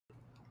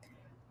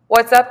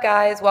What's up,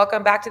 guys?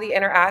 Welcome back to The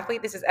Inner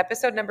Athlete. This is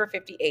episode number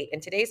 58,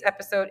 and today's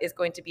episode is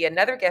going to be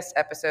another guest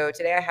episode.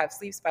 Today, I have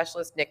sleep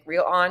specialist Nick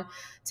Riell on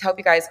to help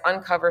you guys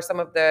uncover some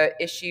of the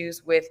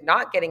issues with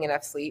not getting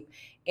enough sleep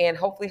and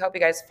hopefully help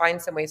you guys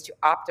find some ways to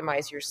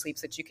optimize your sleep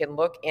so that you can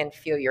look and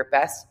feel your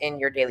best in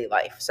your daily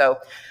life. So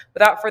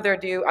without further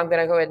ado, I'm going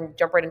to go ahead and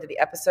jump right into the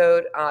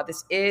episode.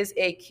 This is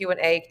a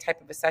Q&A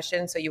type of a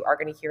session, so you are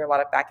going to hear a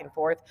lot of back and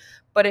forth.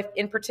 But if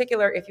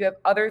you have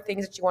other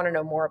things that you want to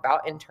know more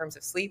about in terms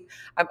of sleep,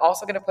 I'm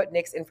also going to put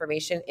Nick's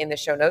information in the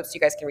show notes so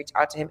you guys can reach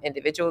out to him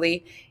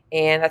individually.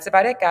 And that's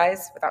about it,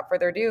 guys. Without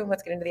further ado,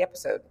 let's get into the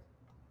episode.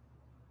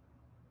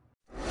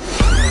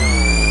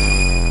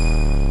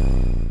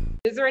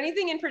 Is there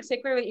anything in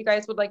particular that you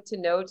guys would like to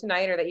know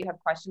tonight or that you have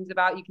questions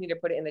about? You can either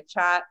put it in the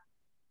chat.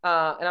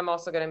 And I'm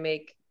also going to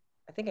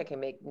I think I can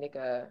make Nick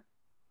a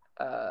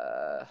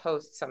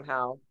host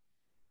somehow.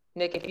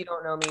 Nick, if you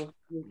don't know me,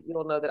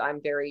 you'll know that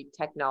I'm very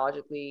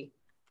technologically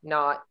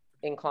not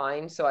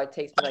inclined. So it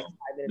takes me like 5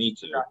 minutes. Me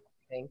to figure out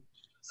everything.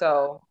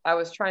 So I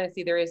was trying to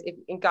see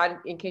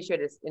in case you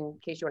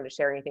wanted to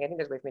share anything, I think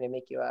there's a way for me to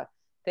make you a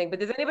thing. But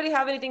does anybody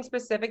have anything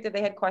specific that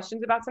they had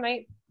questions about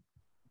tonight?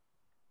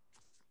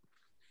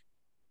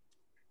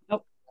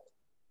 Nope.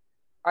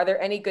 Are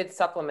there any good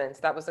supplements?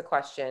 That was the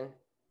question.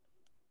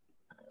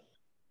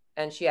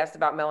 And she asked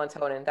about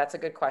melatonin. That's a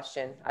good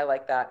question. I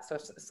like that. So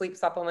sleep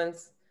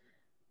supplements,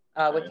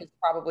 which is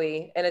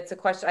probably, and it's a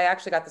question. I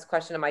actually got this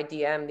question in my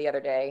DM the other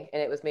day,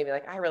 and it was maybe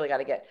like, I really got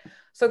to get.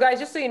 So guys,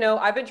 just so you know,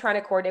 I've been trying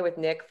to coordinate with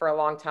Nick for a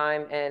long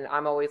time, and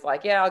I'm always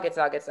like, yeah, I'll get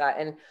to that.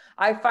 And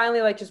I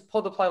finally just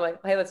pulled the plug, like,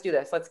 hey, let's do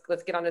this.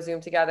 Let's get on a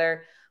Zoom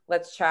together.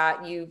 Let's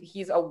chat.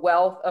 He's a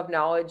wealth of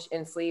knowledge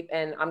in sleep,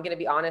 and I'm going to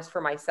be honest for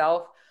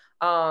myself.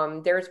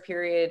 There's a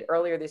period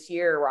earlier this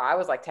year where I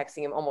was like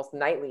texting him almost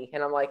nightly,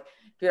 and I'm like,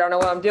 dude, I don't know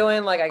what I'm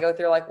doing. Like I go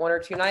through like 1 or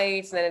 2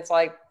 nights and then it's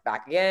like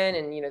back again.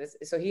 And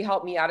so he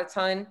helped me out a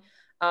ton.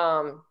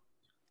 And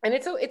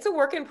it's a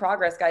work in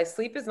progress, guys.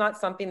 Sleep is not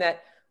something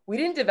that we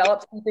didn't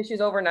develop sleep issues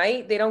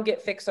overnight. They don't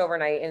get fixed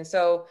overnight.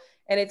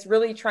 And it's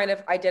really trying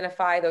to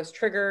identify those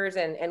triggers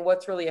and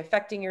what's really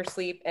affecting your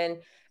sleep. And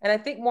I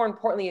think more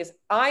importantly is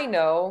I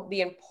know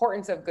the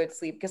importance of good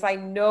sleep because I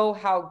know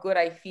how good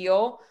I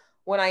feel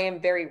when I am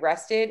very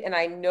rested, and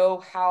I know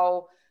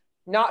how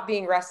not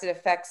being rested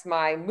affects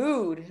my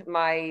mood,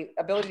 my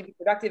ability to be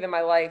productive in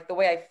my life, the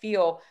way I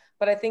feel.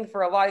 But I think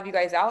for a lot of you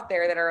guys out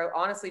there that are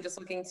honestly just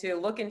looking to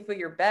look and feel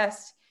your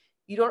best,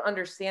 you don't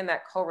understand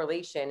that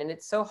correlation. And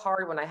it's so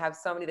hard when I have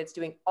somebody that's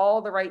doing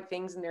all the right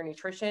things in their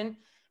nutrition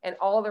and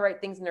all the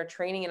right things in their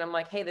training. And I'm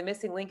like, hey, the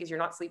missing link is you're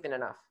not sleeping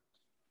enough.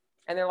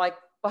 And they're like,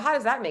 well, how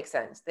does that make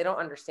sense? They don't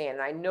understand.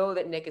 And I know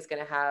that Nick is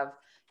going to have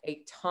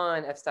a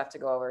ton of stuff to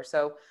go over.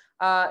 So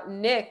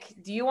Nick,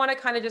 do you want to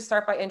kind of just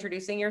start by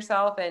introducing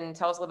yourself and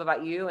tell us a little bit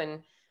about you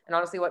and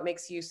honestly what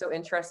makes you so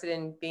interested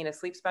in being a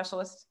sleep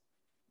specialist?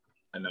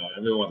 I know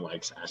everyone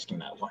likes asking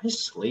that. Why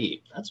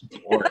sleep? That's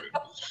boring.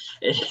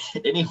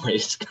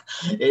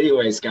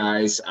 anyways,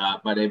 guys,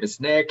 my name is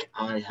Nick.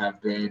 I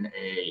have been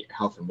a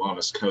health and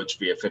wellness coach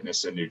via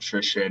fitness and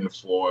nutrition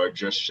for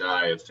just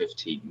shy of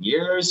 15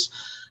 years.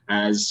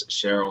 As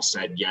Cheryl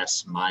said,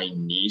 yes, my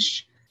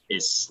niche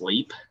is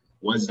sleep.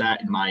 Was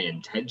that my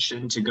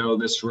intention to go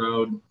this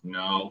road?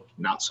 No,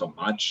 not so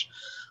much.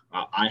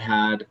 I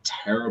had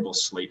terrible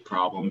sleep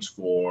problems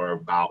for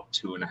about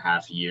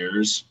 2.5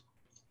 years,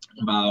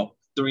 about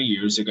 3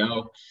 years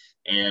ago,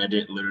 and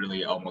it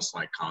literally almost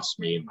like cost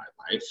me my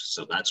life.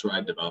 So that's where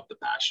I developed the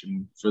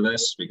passion for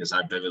this, because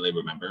I vividly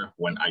remember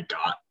when I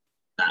got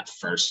that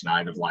first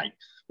night of like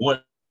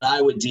what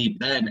I would deem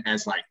then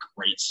as like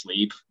great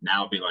sleep.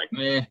 Now it'd be like,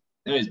 it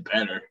was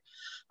better.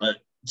 But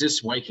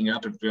just waking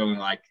up and feeling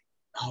like,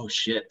 oh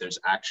shit, there's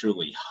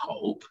actually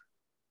hope.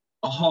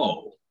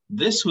 Oh,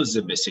 this was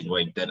the missing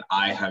link that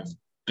I have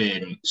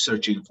been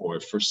searching for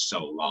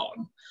so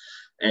long.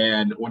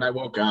 And when I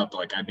woke up,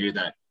 like I knew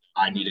that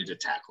I needed to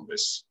tackle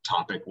this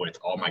topic with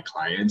all my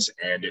clients,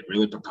 and it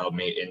really propelled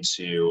me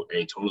into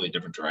a totally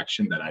different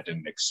direction that I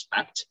didn't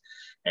expect.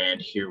 And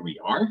here we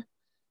are.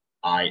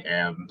 I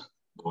am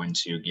going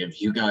to give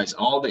you guys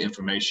all the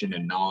information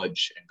and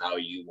knowledge and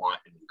value you want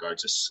in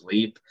regards to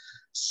sleep.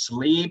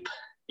 Sleep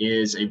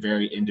is a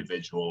very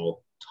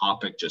individual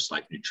topic, just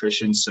like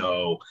nutrition.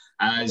 So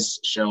as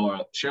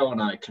Cheryl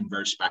and I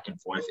converse back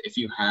and forth, if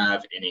you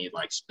have any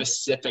like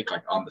specific,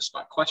 like on the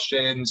spot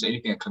questions,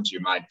 anything that comes to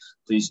your mind,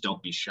 please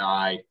don't be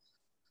shy.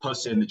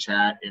 Post it in the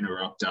chat,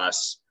 interrupt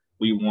us.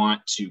 We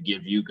want to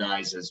give you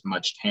guys as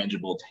much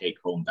tangible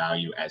take-home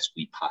value as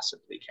we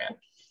possibly can.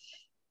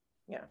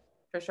 Yeah,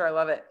 for sure. I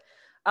love it.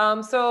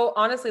 So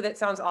honestly, that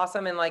sounds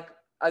awesome. And like,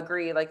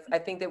 agree. Like, I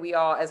think that we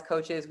all, as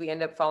coaches, we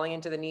end up falling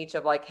into the niche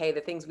of like, hey,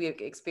 the things we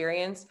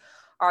experience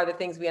are the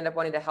things we end up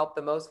wanting to help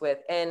the most with.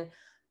 And,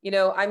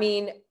 I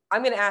mean,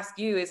 I'm going to ask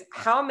you is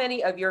how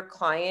many of your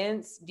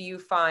clients do you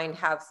find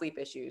have sleep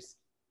issues?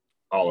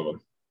 All of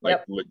them.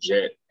 Like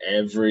legit,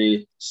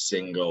 every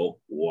single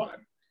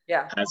one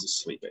has a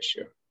sleep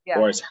issue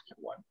or has had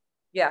one.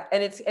 Yeah.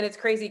 And it's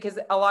crazy because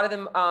a lot of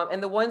them,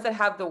 and the ones that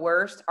have the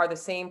worst are the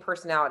same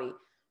personality.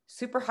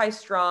 super high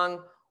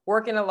strung,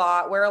 working a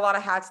lot, wear a lot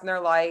of hats in their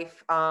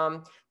life.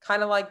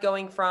 Kind of like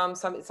going from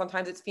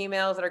sometimes it's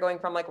females that are going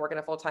from like working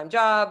a full-time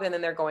job, and then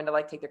they're going to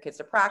like take their kids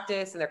to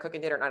practice, and they're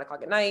cooking dinner at 9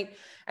 o'clock at night.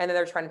 And then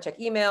they're trying to check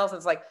emails. And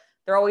it's like,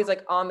 they're always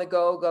like on the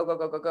go, go, go,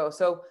 go, go, go.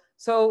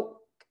 So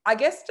I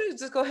guess to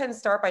just go ahead and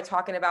start by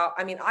talking about,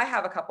 I mean, I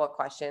have a couple of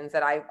questions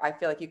that I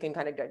feel like you can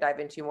kind of dive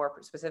into more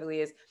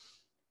specifically. Is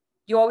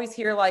you always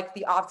hear like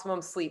the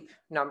optimum sleep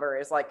number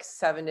is like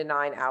 7 to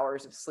 9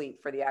 hours of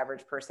sleep for the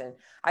average person.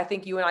 I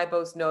think you and I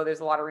both know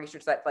there's a lot of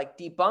research that like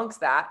debunks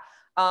that.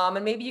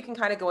 And maybe you can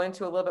kind of go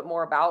into a little bit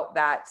more about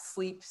that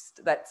sleep.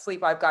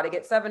 I've got to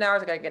get 7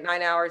 hours, I got to get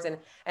 9 hours,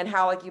 and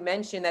how, like you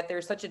mentioned, that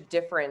there's such a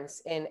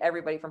difference in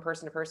everybody from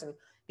person to person,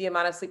 the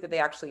amount of sleep that they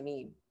actually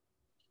need.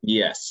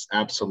 Yes,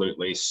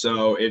 absolutely.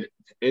 So it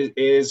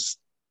is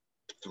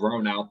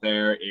thrown out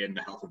there in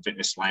the health and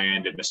fitness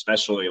land, and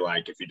especially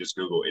like if you just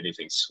Google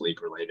anything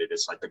sleep related,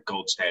 it's like the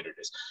gold standard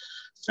is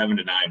 7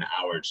 to 9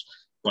 hours,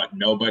 but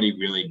nobody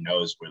really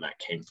knows where that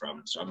came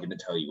from. So I'm going to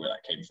tell you where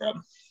that came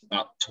from.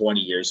 About 20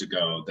 years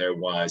ago, there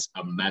was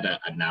a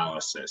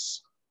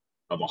meta-analysis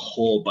of a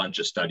whole bunch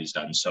of studies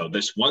done. So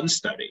this one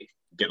study,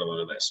 get a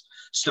load of this,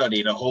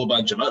 studied a whole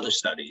bunch of other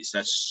studies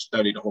that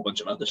studied a whole bunch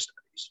of other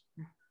studies.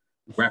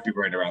 Wrap your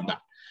brain around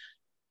that.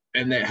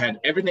 And it had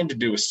everything to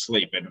do with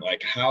sleep and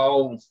like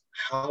how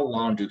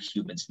long do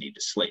humans need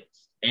to sleep?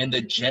 And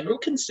the general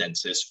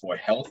consensus for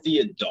healthy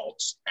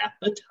adults at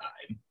the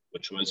time,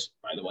 which was,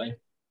 by the way,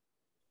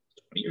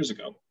 20 years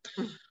ago,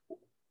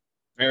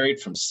 varied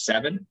from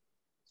 7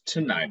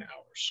 to 9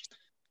 hours.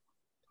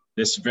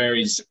 This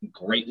varies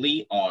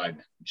greatly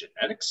on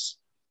genetics,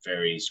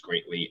 varies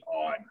greatly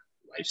on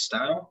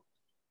lifestyle,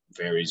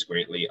 varies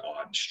greatly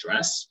on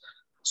stress.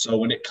 So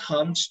when it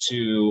comes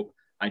to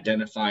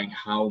identifying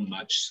how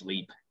much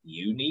sleep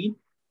you need,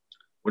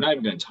 we're not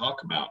even going to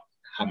talk about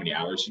how many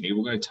hours you need.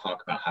 We're going to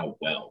talk about how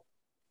well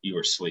you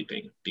are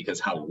sleeping, because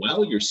how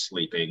well you're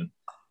sleeping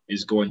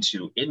is going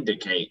to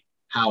indicate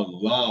how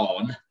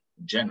long,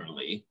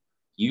 generally,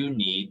 you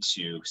need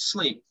to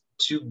sleep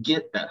to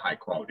get that high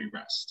quality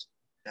rest.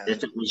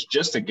 If it was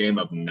just a game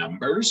of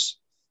numbers,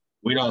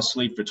 we'd all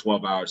sleep for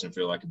 12 hours and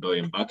feel like $1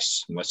 billion.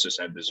 And let's just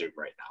end the Zoom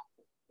right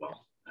now.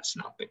 Well, that's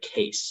not the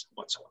case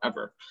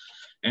whatsoever.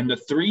 And the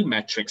three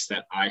metrics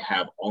that I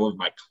have all of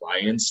my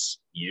clients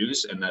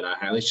use, and that I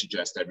highly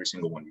suggest every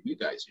single one of you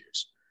guys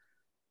use,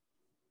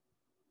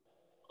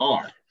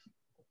 are: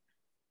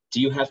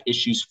 do you have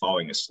issues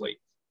falling asleep?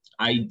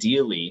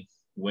 Ideally,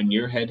 when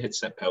your head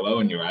hits that pillow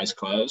and your eyes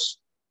close,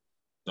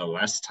 the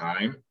less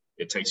time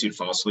it takes you to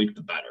fall asleep,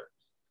 the better.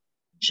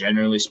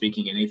 Generally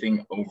speaking,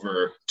 anything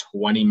over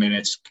 20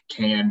 minutes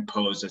can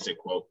pose as a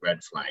quote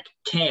red flag.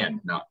 Can,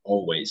 not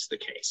always the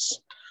case.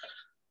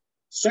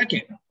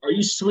 Second, are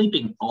you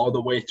sleeping all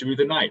the way through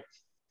the night,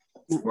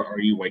 or are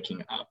you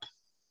waking up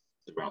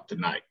throughout the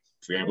night?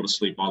 If you're able to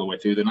sleep all the way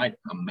through the night,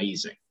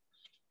 amazing.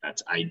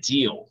 That's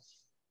ideal.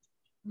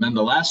 And then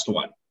the last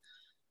one,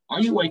 are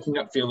you waking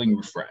up feeling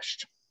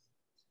refreshed?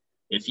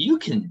 If you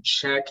can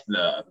check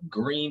the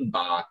green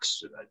box,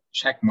 the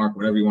check mark,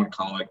 whatever you want to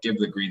call it, give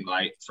the green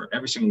light for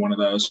every single one of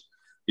those,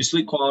 your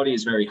sleep quality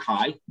is very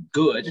high,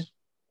 good.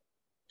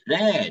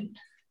 Then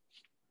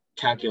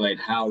calculate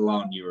how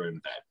long you were in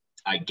bed.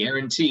 I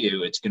guarantee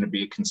you it's going to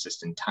be a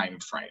consistent time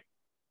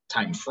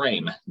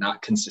frame,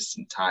 not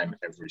consistent time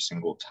every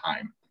single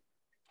time,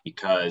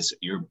 because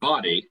your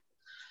body,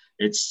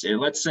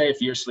 let's say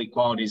if your sleep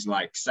quality is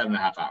like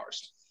 7.5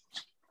 hours,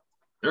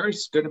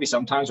 there's going to be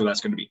some times where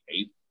that's going to be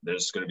 8.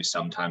 There's going to be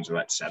some times where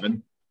that's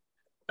 7.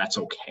 That's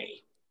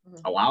okay.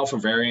 Mm-hmm. Allow for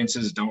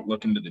variances. Don't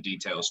look into the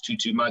details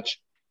too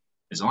much.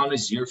 As long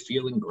as you're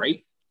feeling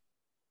great,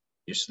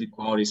 your sleep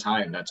quality is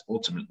high, and that's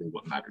ultimately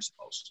what matters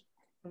most.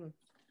 Mm-hmm.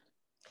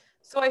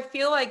 So I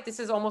feel like this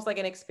is almost like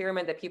an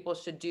experiment that people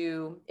should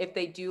do if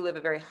they do live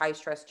a very high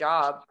stress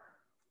job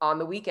on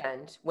the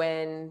weekend,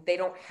 when they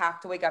don't have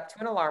to wake up to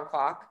an alarm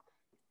clock.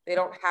 They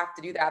don't have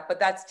to do that. But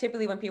that's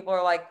typically when people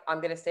are like, I'm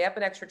going to stay up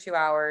an extra 2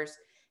 hours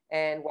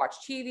and watch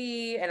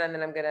TV. And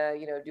then I'm going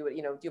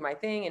to, do my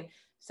thing. And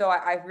so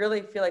I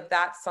really feel like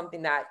that's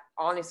something that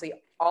honestly,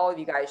 all of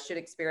you guys should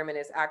experiment,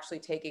 is actually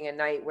taking a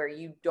night where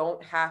you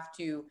don't have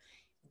to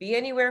be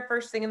anywhere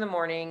first thing in the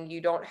morning.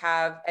 You don't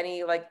have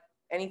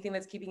anything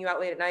that's keeping you out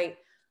late at night,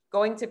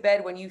 going to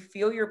bed when you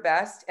feel your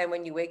best and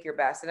when you wake your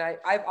best. And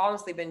I've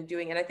honestly been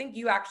doing, and I think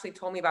you actually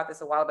told me about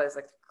this a while ago, it's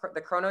like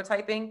the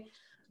chronotyping.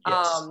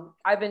 Yes.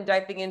 I've been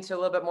diving into a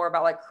little bit more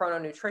about like chrono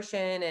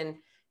nutrition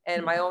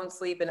and my own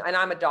sleep. And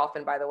I'm a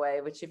dolphin, by the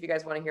way, which if you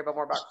guys want to hear about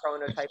more about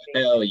chronotyping.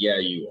 Hell yeah,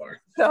 you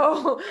are.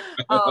 So,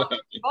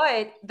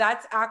 but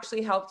that's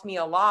actually helped me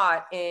a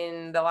lot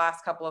in the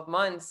last couple of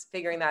months,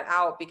 figuring that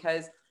out,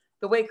 because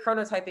the way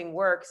chronotyping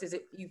works is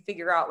you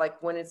figure out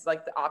like when it's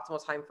like the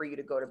optimal time for you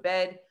to go to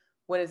bed,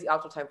 when is the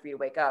optimal time for you to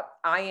wake up.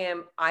 I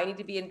need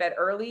to be in bed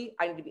early.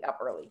 I need to be up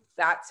early.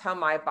 That's how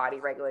my body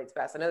regulates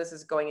best. I know this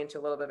is going into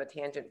a little bit of a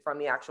tangent from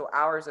the actual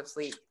hours of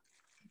sleep,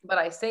 but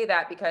I say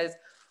that because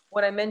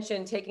when I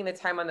mentioned taking the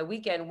time on the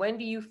weekend, when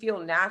do you feel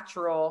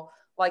natural,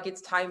 like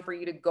it's time for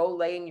you to go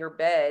lay in your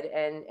bed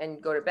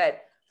and go to bed.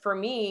 For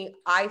me,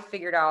 I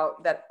figured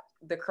out that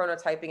the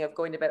chronotyping of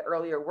going to bed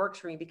earlier works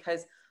for me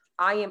because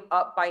I am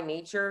up by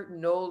nature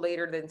no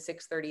later than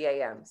 6:30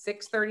 a.m.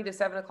 6:30 to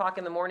 7 o'clock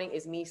in the morning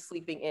is me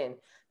sleeping in.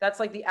 That's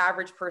like the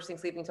average person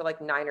sleeping till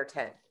like 9 or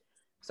 10.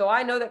 So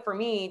I know that for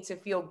me to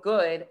feel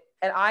good,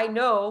 and I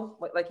know,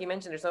 like you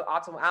mentioned, there's no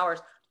optimal hours.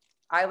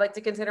 I like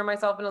to consider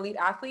myself an elite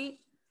athlete.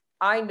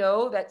 I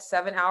know that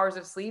 7 hours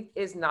of sleep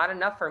is not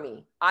enough for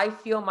me. I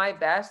feel my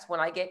best when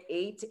I get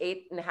 8 to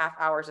 8.5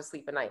 hours of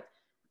sleep a night.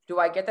 Do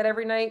I get that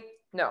every night?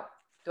 No.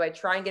 Do I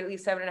try and get at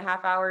least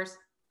 7.5 hours?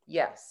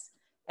 Yes.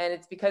 And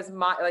it's because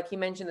like he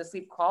mentioned, the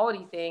sleep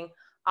quality thing.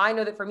 I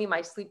know that for me,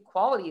 my sleep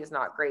quality is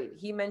not great.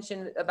 He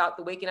mentioned about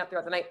the waking up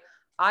throughout the night.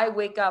 I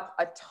wake up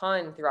a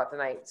ton throughout the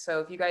night. So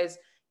if you guys,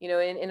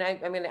 and I'm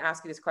going to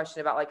ask you this question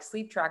about like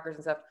sleep trackers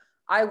and stuff.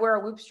 I wear a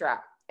Whoop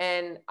strap,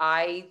 and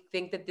I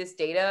think that this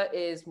data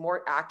is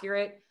more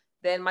accurate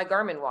than my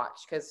Garmin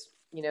watch, because,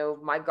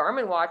 my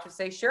Garmin watch would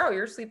say, Cheryl,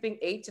 you're sleeping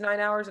 8 to 9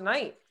 hours a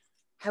night.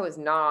 I was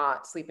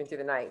not sleeping through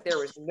the night. There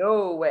was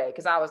no way,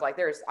 because I was like,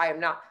 there's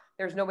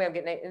no way I'm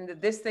getting it.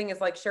 And this thing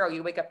is like, Cheryl,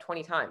 you wake up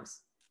 20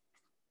 times.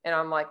 And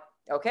I'm like,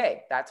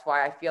 okay, that's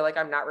why I feel like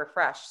I'm not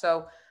refreshed.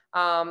 So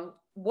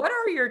what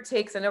are your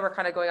takes? I know we're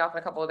kind of going off on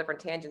a couple of different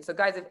tangents. So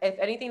guys, if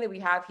anything that we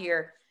have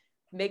here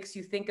makes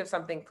you think of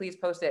something, please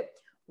post it.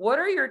 What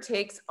are your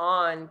takes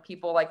on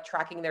people like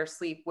tracking their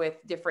sleep with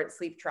different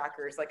sleep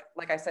trackers?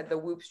 Like I said, the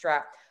Whoop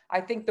strap.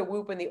 I think the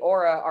Whoop and the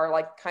Aura are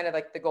like kind of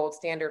like the gold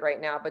standard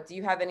right now, but do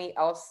you have any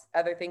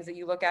other things that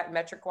you look at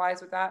metric wise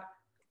with that?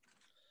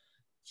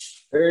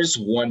 There's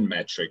one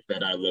metric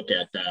that I look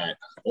at that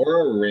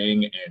Aura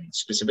Ring and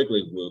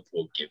specifically Whoop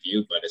will give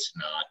you, but it's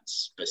not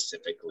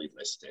specifically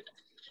listed.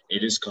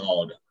 It is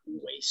called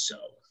WASO,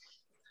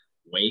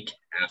 Wake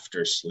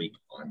After Sleep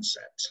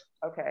Onset.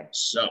 Okay.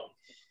 So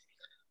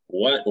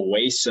what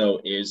WASO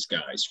is,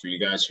 guys, for you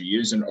guys who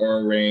use an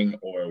Aura Ring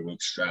or a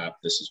Whoop strap,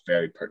 this is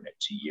very pertinent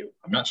to you.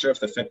 I'm not sure if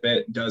the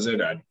Fitbit does it.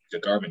 The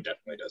Garmin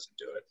definitely doesn't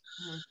do it.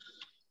 Mm-hmm.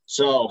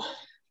 So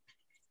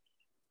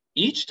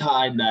each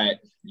time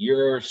that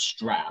your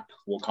strap,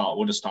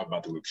 we'll just talk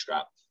about the Whoop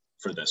strap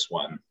for this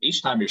one.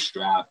 Each time your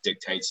strap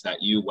dictates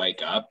that you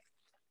wake up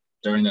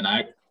during the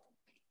night,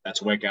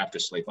 that's wake after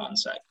sleep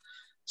onset.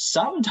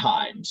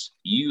 Sometimes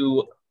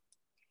you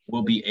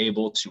will be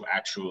able to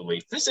actually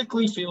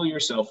physically feel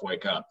yourself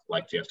wake up,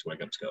 like if you have to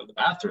wake up to go to the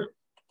bathroom.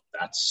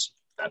 That's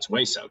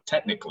WASO,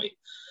 technically.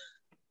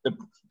 The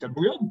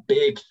real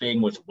big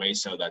thing with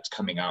WASO that's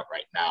coming out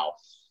right now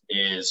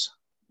is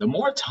the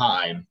more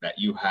time that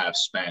you have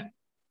spent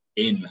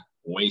in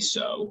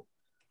WASO,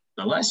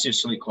 the less your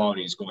sleep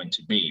quality is going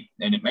to be.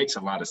 And it makes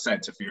a lot of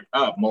sense. If you're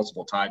up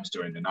multiple times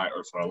during the night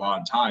or for a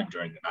long time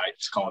during the night,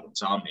 it's called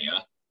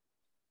insomnia,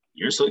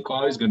 your sleep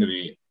quality is going to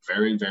be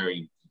very,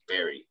 very,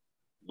 very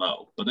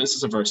low. But this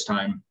is the first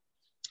time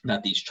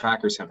that these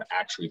trackers have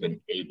actually been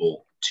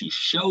able to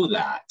show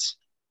that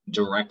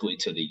directly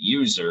to the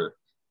user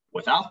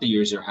without the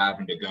user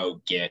having to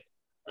go get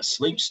a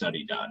sleep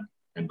study done.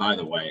 And by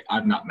the way,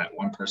 I've not met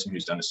one person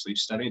who's done a sleep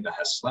study that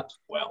has slept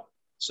well.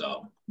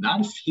 So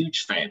not a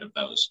huge fan of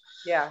those.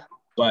 Yeah.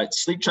 But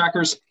sleep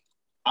trackers,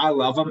 I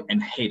love them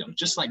and hate them.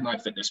 Just like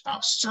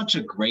MyFitnessPal, such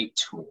a great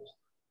tool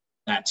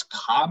that's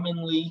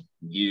commonly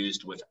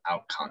used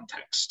without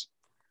context.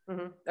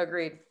 Mm-hmm.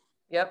 Agreed.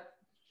 Yep.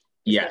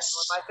 Yes.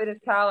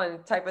 MyFitnessPal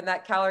and type in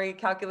that calorie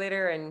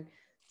calculator and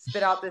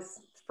spit out this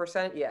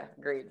percent. Yeah,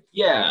 agreed.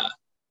 Yeah.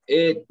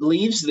 It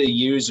leaves the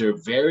user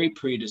very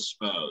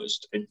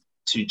predisposed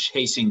to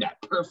chasing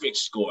that perfect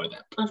score,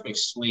 that perfect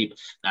sleep,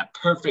 that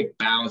perfect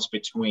balance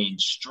between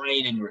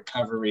strain and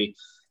recovery.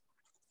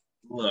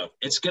 Look,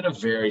 it's going to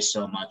vary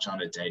so much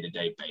on a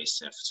day-to-day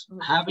basis.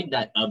 Mm-hmm. Having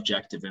that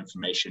objective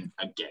information,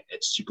 again,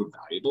 it's super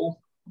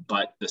valuable,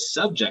 but the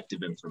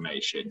subjective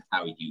information,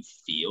 how you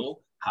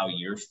feel, how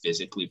you're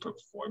physically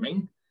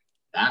performing,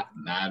 that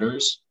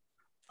matters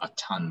a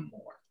ton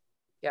more.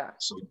 Yeah.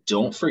 So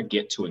don't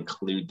forget to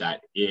include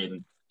that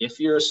in. If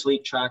you're a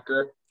sleep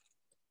tracker,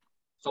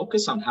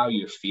 focus on how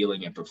you're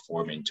feeling and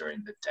performing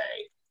during the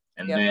day.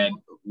 And then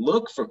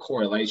look for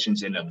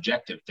correlations in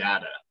objective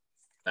data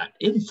that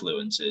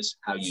influences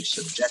how you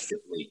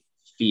subjectively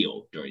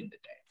feel during the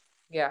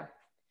day. Yeah.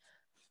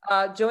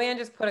 Joanne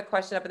just put a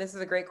question up, and this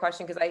is a great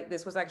question because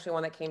this was actually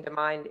one that came to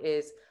mind.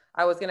 Is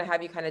I was going to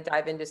have you kind of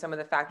dive into some of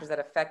the factors that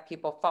affect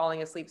people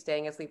falling asleep,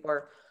 staying asleep,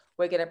 or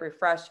waking up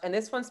refreshed. And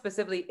this one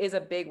specifically is a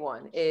big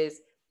one.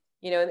 Is,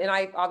 and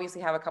I obviously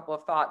have a couple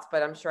of thoughts,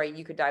 but I'm sure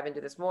you could dive into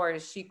this more.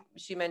 Is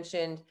she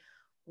mentioned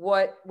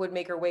what would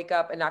make her wake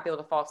up and not be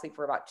able to fall asleep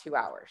for about 2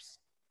 hours,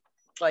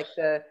 like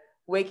the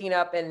waking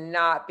up and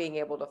not being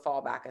able to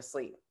fall back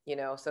asleep.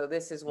 So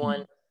this is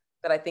one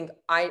that I think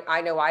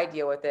I know I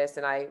deal with this,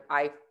 and I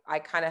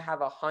kind of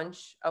have a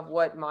hunch of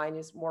what mine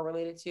is more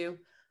related to.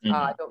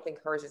 I don't think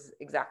hers is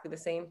exactly the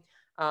same.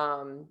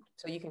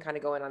 So you can kind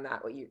of go in on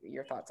that, what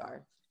your thoughts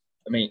are.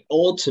 I mean,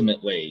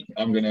 ultimately,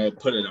 I'm going to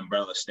put an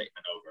umbrella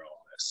statement over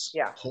all this.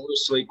 Yeah. Poor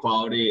sleep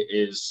quality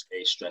is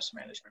a stress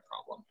management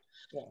problem.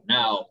 Yeah.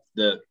 Now,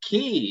 the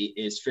key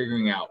is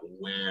figuring out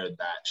where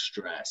that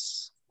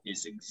stress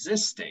is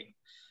existing.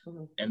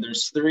 Mm-hmm. And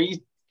there's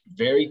three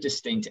very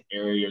distinct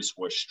areas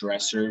where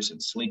stressors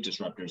and sleep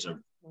disruptors are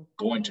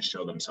going to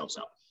show themselves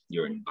up: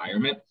 your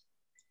environment,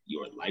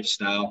 your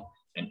lifestyle,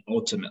 and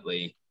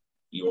ultimately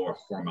your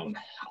hormone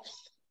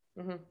health.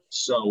 Mm-hmm.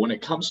 So when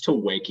it comes to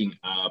waking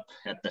up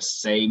at the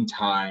same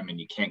time and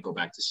you can't go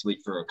back to sleep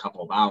for a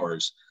couple of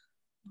hours,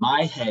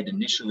 my head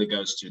initially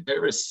goes to,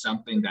 there is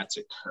something that's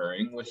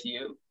occurring with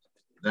you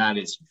that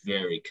is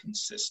very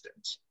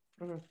consistent.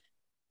 Mm-hmm.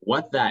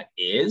 What that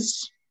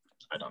is,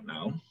 I don't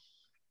know.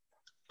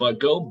 But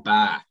go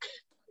back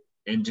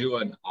and do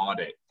an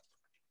audit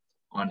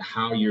on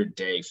how your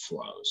day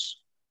flows.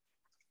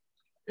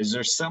 Is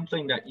there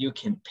something that you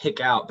can pick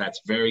out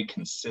that's very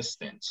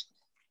consistent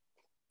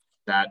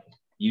that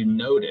you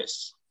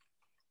notice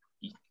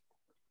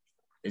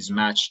is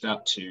matched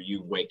up to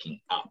you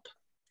waking up?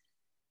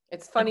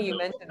 It's funny you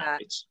mentioned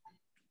that.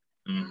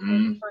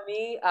 Mm-hmm.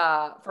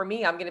 For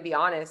me, I'm going to be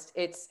honest,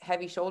 it's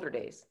heavy shoulder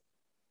days.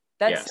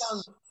 That Yes.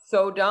 sounds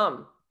so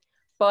dumb.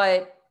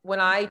 But when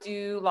I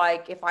do,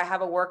 like, if I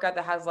have a workout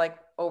that has like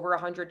over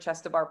 100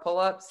 chest to bar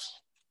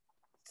pull-ups,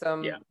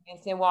 some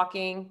handstand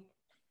walking,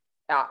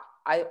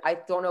 I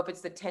don't know if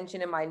it's the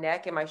tension in my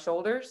neck and my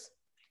shoulders,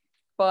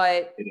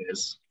 but it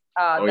is.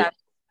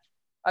 That's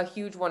a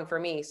huge one for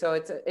me. So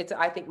it's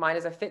I think mine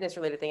is a fitness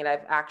related thing. And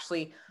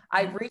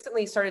I've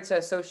recently started to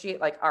associate,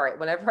 like, all right,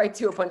 whenever I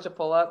do a bunch of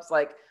pull-ups,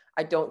 like,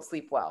 I don't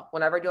sleep well.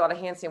 Whenever I do a lot of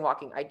handstand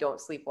walking, I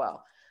don't sleep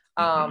well.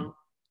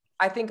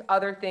 I think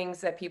other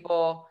things that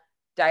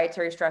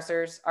dietary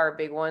stressors are a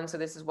big one. So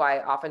this is why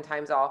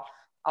oftentimes I'll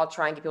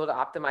try and get people to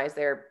optimize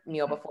their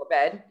meal before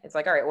bed. It's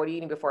like, all right, what are you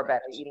eating before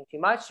bed? Are you eating too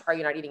much? Are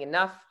you not eating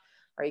enough?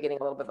 Are you getting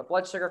a little bit of a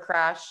blood sugar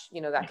crash?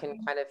 That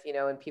can kind of,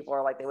 and people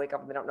are like, they wake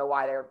up and they don't know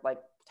why they're like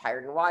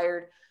tired and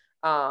wired.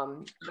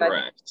 Correct.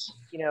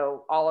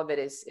 But, all of it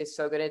is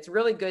so good. It's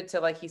really good to,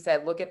 like he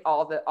said, look at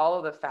all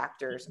of the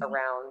factors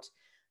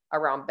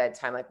around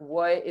bedtime, like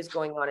what is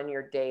going on in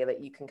your day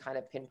that you can kind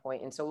of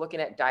pinpoint. And so looking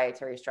at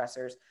dietary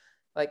stressors,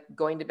 like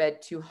going to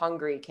bed too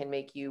hungry can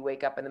make you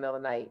wake up in the middle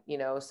of the night,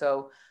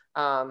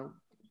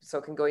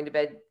 so can going to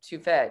bed too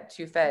fed.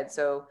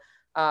 So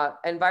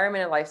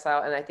environment and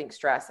lifestyle, and I think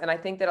stress. And I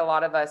think that a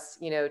lot of us,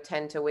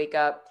 tend to wake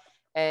up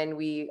and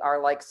we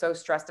are like so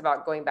stressed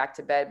about going back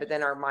to bed, but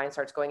then our mind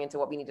starts going into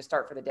what we need to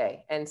start for the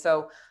day. And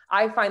so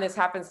I find this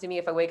happens to me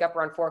if I wake up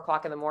around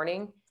 4:00 in the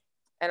morning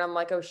and I'm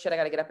like, oh shit, I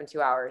got to get up in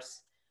 2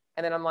 hours.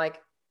 And then I'm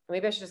like,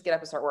 maybe I should just get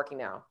up and start working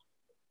now.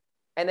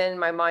 And then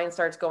my mind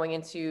starts going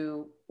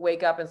into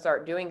wake up and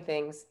start doing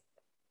things.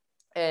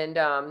 And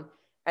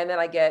then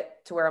I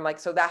get to where I'm like,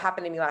 so that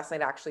happened to me last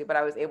night actually, but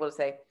I was able to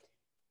say,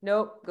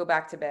 nope, go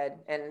back to bed.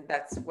 And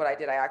that's what I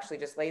did. I actually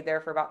just laid there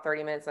for about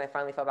 30 minutes and I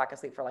finally fell back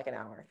asleep for like an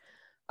hour.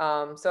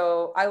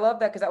 So I love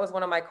that, because that was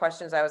one of my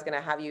questions I was going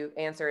to have you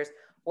answer is,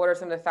 what are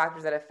some of the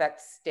factors that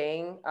affect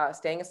staying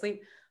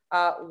asleep?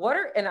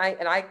 And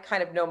I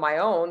kind of know my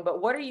own,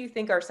 but what do you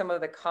think are some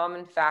of the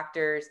common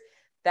factors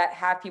that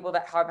have people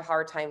that have a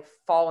hard time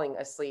falling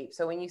asleep?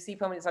 So when you see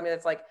somebody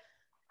that's like,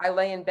 I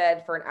lay in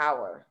bed for an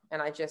hour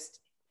and I just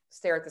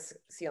stare at the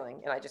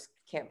ceiling and I just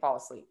can't fall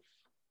asleep.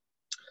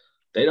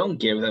 They don't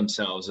give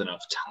themselves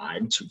enough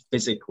time to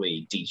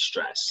physically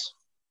de-stress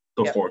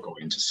before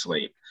going to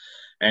sleep.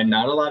 And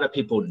not a lot of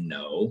people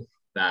know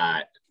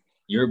that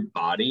your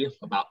body,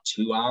 about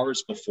 2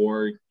 hours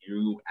before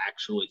you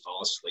actually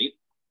fall asleep,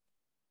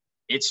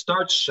 it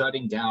starts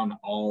shutting down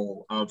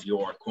all of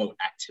your, quote,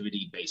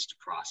 activity-based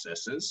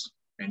processes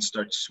and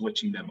starts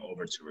switching them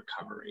over to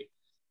recovery.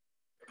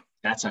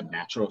 That's a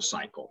natural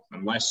cycle.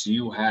 Unless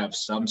you have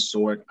some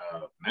sort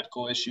of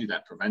medical issue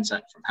that prevents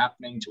that from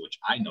happening, to which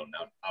I know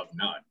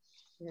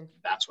none.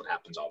 That's what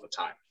happens all the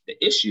time. The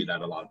issue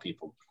that a lot of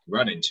people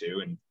run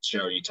into, and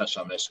Cheryl, you touched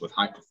on this with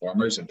high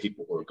performers and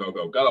people who are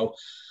go,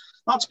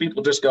 lots of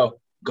people just go,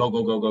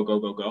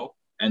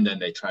 and then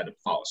they try to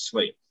fall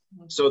asleep.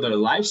 So their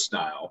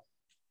lifestyle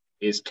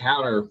is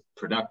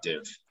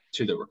counterproductive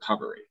to the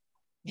recovery.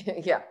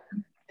 Yeah.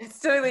 It's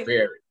totally,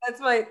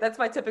 that's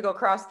my typical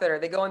CrossFitter.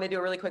 They go and they do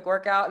a really quick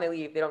workout and they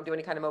leave. They don't do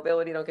any kind of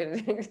mobility. Don't get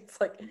anything.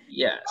 It's like,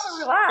 yes,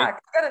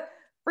 relax. Gotta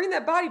bring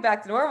that body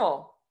back to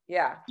normal.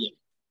 Yeah.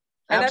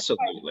 And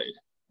absolutely.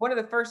 One of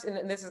the first,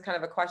 and this is kind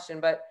of a question,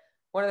 but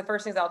one of the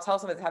first things I'll tell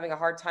someone that's having a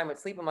hard time with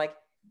sleep, I'm like,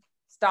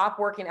 stop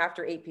working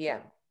after 8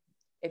 p.m.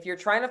 If you're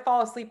trying to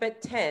fall asleep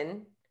at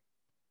 10,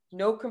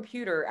 no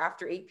computer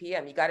after 8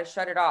 p.m. You got to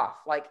shut it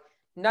off. Like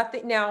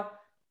nothing. Now,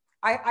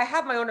 I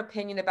have my own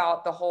opinion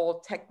about the whole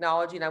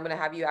technology, and I'm going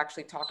to have you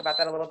actually talk about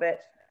that a little bit.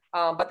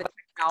 But the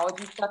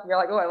technology stuff, you're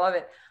like, oh, I love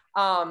it.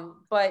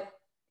 But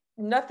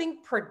nothing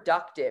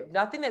productive,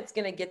 nothing that's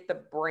going to get the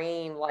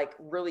brain like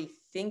really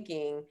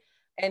thinking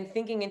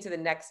into the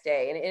next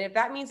day. And if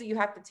that means that you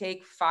have to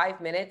take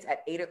 5 minutes at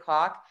 8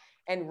 o'clock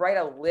and write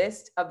a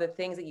list of the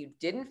things that you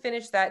didn't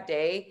finish that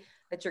day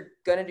that you're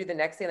going to do the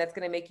next day, and that's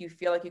going to make you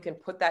feel like you can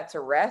put that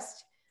to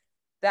rest,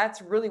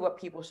 that's really what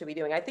people should be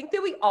doing. I think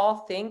that we all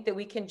think that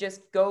we can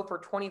just go for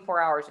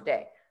 24 hours a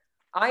day.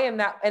 I am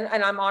that, and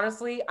I'm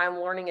honestly, I'm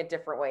learning a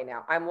different way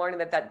now. I'm learning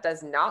that that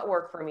does not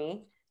work for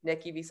me.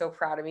 Nick, you'd be so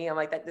proud of me. I'm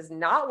like, that does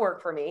not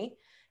work for me.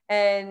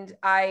 And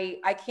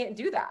I can't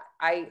do that.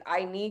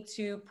 I need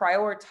to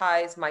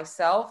prioritize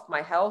myself,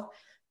 my health,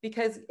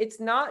 because it's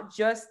not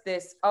just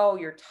this, oh,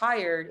 you're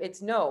tired.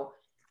 It's no,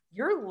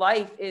 your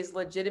life is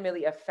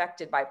legitimately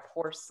affected by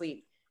poor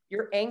sleep.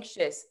 You're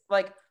anxious.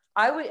 Like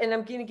I would, and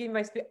I'm going to give you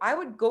my, I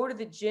would go to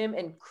the gym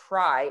and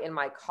cry in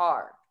my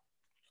car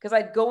because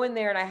I'd go in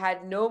there and I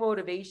had no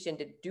motivation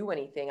to do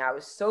anything. I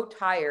was so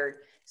tired,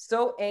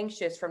 so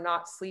anxious from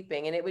not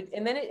sleeping. And it would,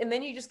 and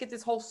then you just get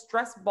this whole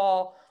stress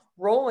ball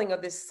rolling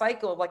of this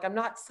cycle of like, I'm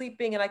not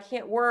sleeping and I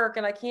can't work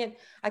and I can't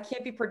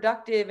be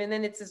productive. And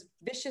then it's this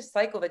vicious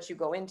cycle that you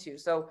go into.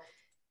 So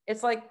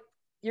it's like,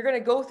 you're going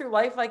to go through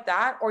life like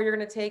that, or you're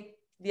going to take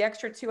the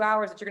extra 2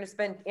 hours that you're going to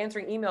spend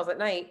answering emails at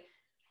night,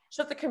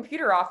 shut the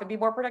computer off and be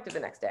more productive the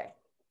next day.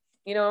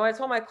 You know, I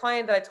told my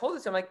client that I told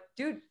this to him, like,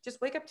 dude,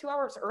 just wake up 2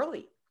 hours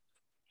early.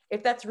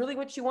 If that's really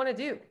what you want to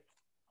do,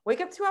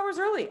 wake up 2 hours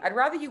early. I'd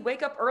rather you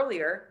wake up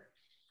earlier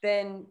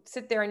than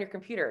sit there on your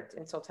computer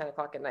until 10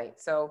 o'clock at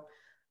night. So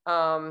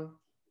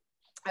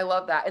I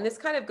love that. And this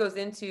kind of goes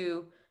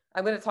into,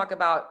 I'm going to talk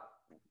about,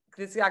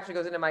 this actually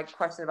goes into my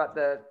question about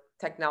the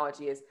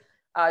technology is,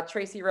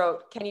 Tracy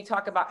wrote, can you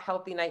talk about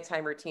healthy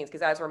nighttime routines?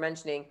 Because as we're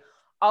mentioning,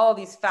 all of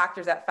these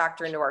factors that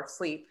factor into our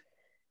sleep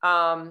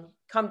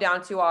come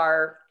down to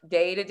our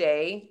day to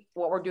day,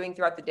 what we're doing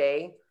throughout the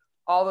day,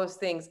 all those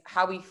things,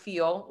 how we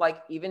feel,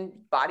 like even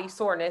body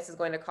soreness is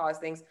going to cause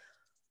things.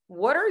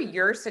 What are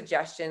your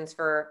suggestions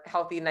for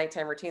healthy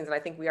nighttime routines? And I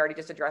think we already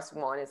just addressed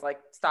one is like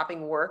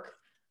stopping work.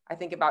 I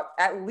think about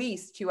at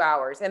least 2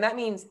 hours. And that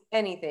means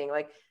anything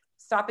like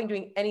stopping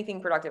doing anything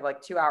productive,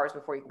 like 2 hours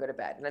before you can go to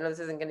bed. And I know this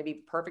isn't going to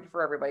be perfect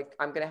for everybody.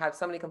 I'm going to have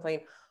somebody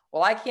complain,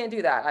 well, I can't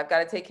do that. I've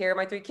got to take care of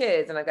my 3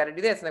 kids and I've got to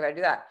do this and I've got to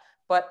do that.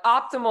 But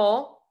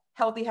optimal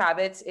healthy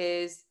habits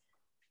is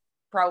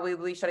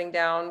probably shutting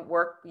down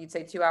work. You'd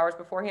say 2 hours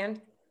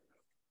beforehand.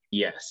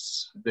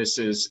 Yes, this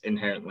is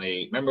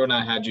inherently, remember when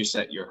I had you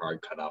set your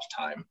hard cutoff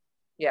time?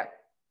 Yeah.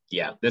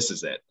 Yeah, this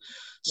is it.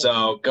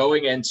 So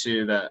going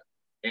into the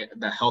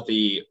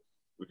healthy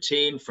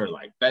routine for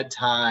like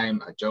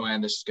bedtime,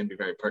 Joanne, this is going to be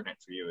very pertinent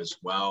for you as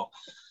well.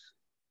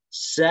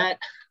 Set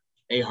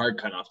a hard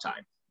cutoff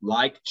time.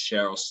 Like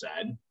Cheryl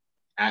said,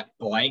 at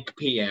blank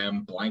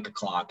PM, blank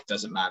o'clock,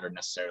 doesn't matter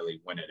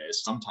necessarily when it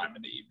is, sometime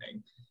in the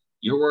evening,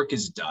 your work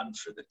is done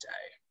for the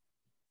day.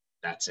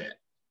 That's it.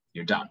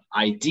 You're done.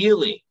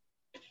 Ideally,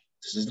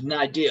 this isn't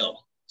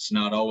ideal. It's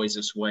not always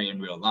this way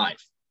in real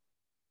life.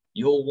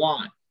 You'll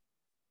want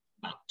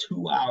about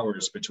 2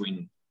 hours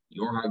between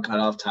your hard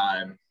cutoff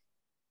time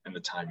and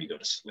the time you go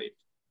to sleep.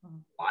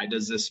 Why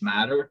does this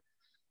matter?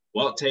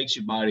 Well, it takes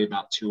your body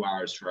about 2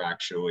 hours for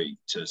actually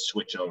to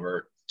switch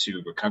over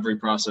to recovery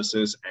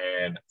processes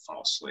and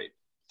fall asleep.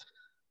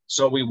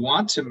 So we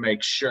want to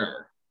make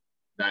sure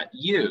that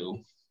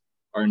you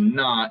are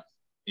not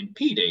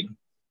impeding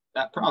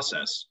that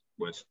process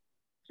with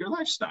your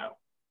lifestyle,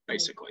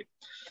 basically.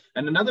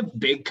 And another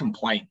big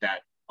complaint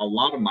that a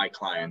lot of my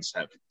clients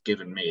have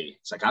given me,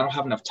 it's like, I don't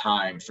have enough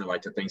time for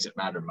like the things that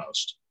matter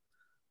most.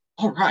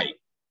 All right,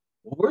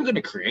 well, we're going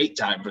to create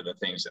time for the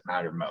things that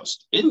matter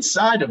most.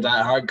 Inside of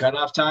that hard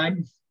cutoff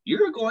time,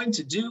 you're going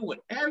to do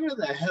whatever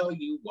the hell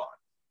you want.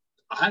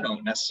 I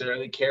don't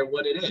necessarily care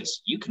what it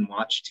is. You can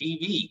watch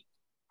TV.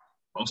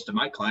 Most of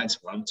my clients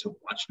love to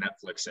watch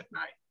Netflix at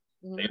night.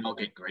 They all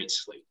get great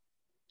sleep.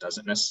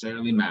 Doesn't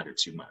necessarily matter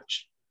too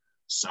much.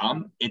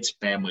 Some, it's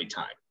family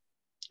time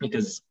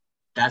because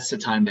that's the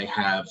time they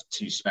have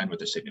to spend with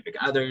their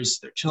significant others,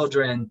 their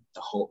children,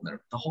 the whole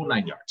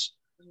 9 yards.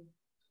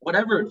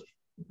 Whatever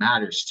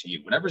matters to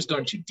you, whatever's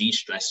going to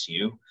de-stress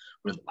you,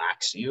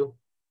 relax you,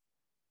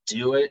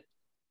 do it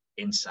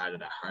inside of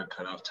that hard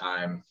cutoff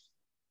time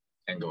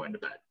and go into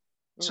bed.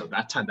 So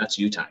that time, that's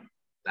you time.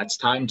 That's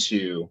time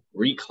to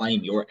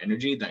reclaim your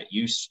energy that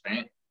you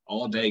spent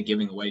all day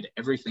giving away to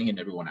everything and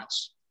everyone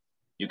else.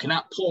 You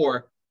cannot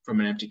pour from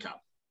an empty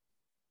cup.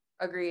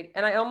 Agreed.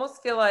 And I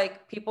almost feel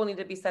like people need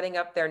to be setting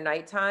up their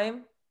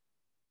nighttime.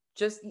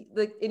 Just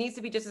like it needs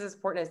to be just as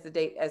important as the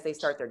day as they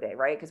start their day,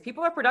 right? Because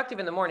people are productive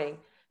in the morning.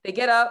 They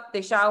get up,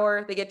 they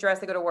shower, they get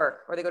dressed, they go to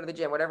work, or they go to the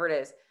gym, whatever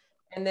it is.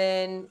 And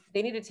then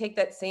they need to take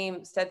that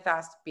same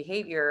steadfast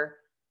behavior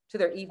to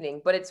their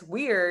evening. But it's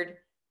weird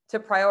to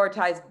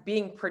prioritize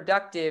being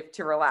productive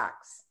to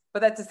relax.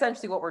 But that's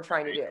essentially what we're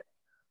trying to do.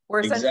 We're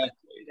essentially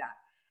Exactly. doing that.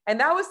 And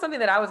that was something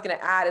that I was going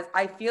to add is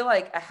I feel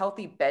like a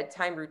healthy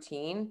bedtime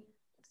routine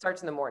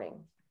starts in the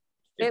morning.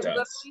 It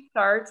literally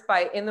starts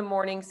by in the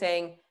morning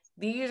saying,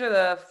 these are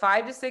the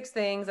 5 to 6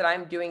 things that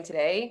I'm doing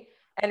today,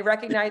 and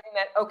recognizing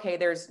that, okay,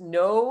 there's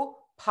no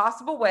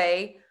possible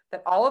way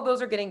that all of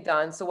those are getting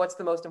done. So what's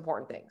the most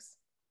important things?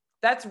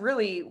 That's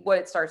really what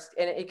it starts.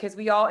 And because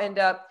we all end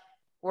up,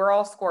 we're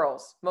all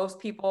squirrels. Most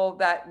people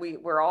that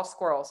we're all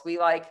squirrels. We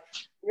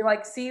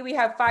see, we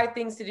have 5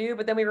 things to do,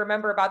 but then we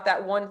remember about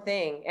that one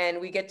thing and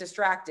we get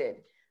distracted.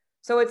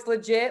 So it's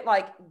legit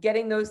like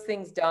getting those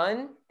things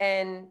done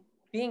and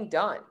being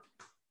done.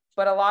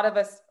 but a lot of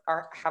us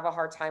have a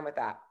hard time with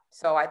that.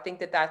 So I think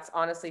that that's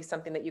honestly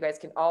something that you guys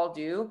can all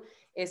do,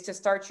 is to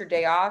start your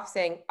day off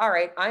saying, all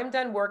right, I'm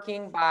done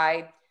working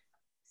by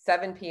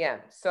 7 p.m.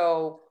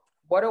 So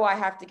what do I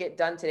have to get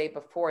done today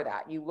before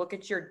that? You look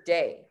at your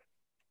day,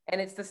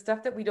 and it's the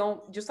stuff that we don't,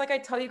 just like I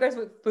tell you guys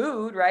with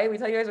food, right? We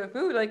tell you guys with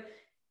food, like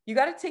you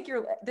got to take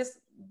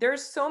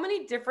there's so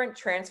many different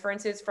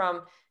transferences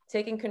from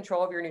taking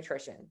control of your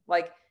nutrition.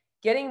 Like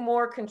getting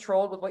more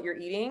controlled with what you're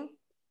eating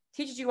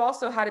teaches you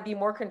also how to be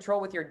more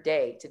control with your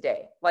day to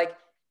day. Like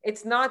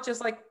it's not just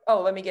like, oh,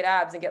 let me get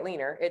abs and get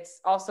leaner. It's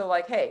also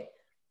like, hey,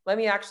 let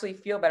me actually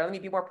feel better. Let me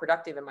be more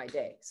productive in my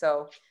day.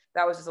 So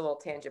that was just a little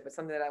tangent, but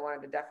something that I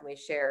wanted to definitely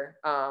share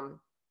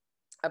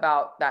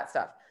about that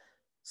stuff.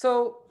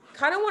 So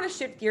kind of want to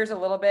shift gears a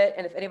little bit.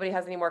 And if anybody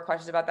has any more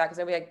questions about that, because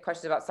nobody had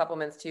questions about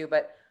supplements too,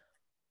 but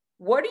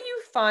what do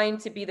you find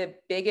to be the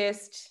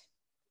biggest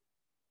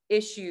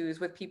issues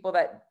with people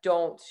that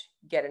don't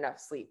get enough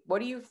sleep? What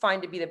do you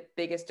find to be the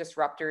biggest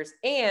disruptors?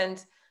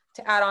 And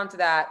to add on to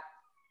that,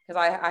 because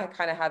I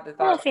kind of had the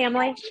thought. Hello,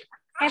 family.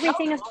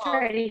 Everything is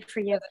ready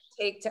for you. Does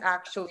it take to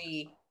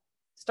actually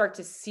start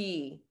to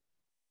see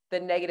the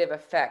negative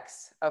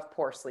effects of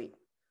poor sleep?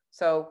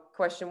 So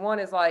question one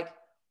is like,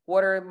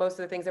 what are most of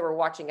the things that we're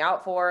watching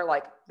out for?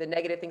 Like the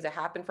negative things that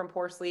happen from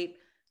poor sleep.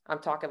 I'm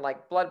talking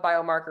like blood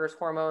biomarkers,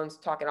 hormones,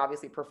 talking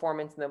obviously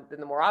performance, and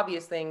the more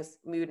obvious things,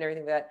 mood and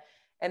everything like that.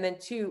 And then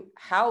two,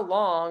 how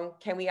long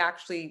can we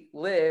actually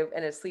live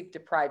in a sleep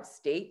deprived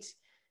state,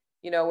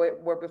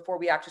 where before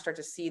we actually start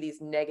to see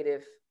these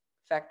negative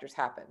factors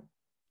happen?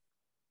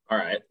 All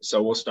right,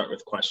 so we'll start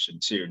with question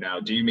two. Now,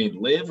 do you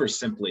mean live or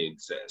simply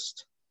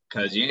exist?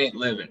 Because you ain't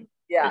living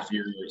if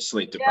you're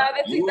sleep deprived.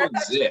 Yeah,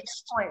 that's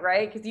exist. The point,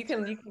 right? Because you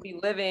can be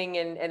living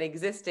and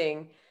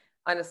existing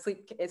on a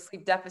sleep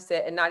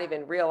deficit and not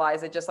even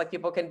realize it, just like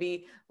people can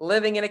be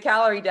living in a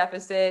calorie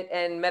deficit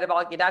and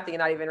metabolic adapting and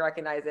not even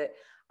recognize it.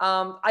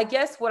 I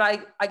guess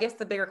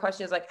the bigger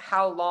question is like,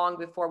 how long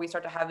before we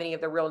start to have any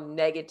of the real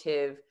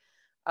negative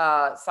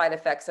side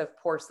effects of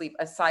poor sleep,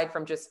 aside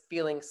from just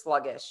feeling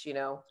sluggish,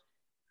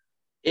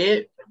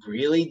 It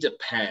really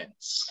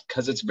depends,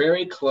 because it's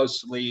very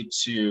closely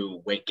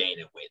to weight gain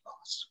and weight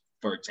loss.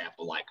 For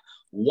example, like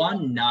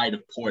one night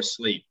of poor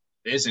sleep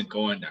isn't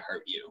going to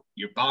hurt you.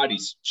 Your body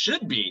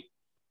should be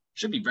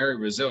very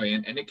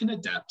resilient, and it can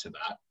adapt to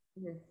that.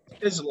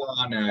 Mm-hmm. As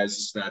long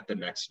as that the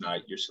next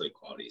night your sleep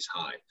quality is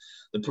high.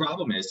 The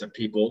problem is that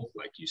people,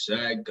 like you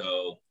said,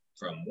 go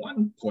from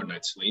one poor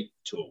night's sleep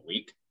to a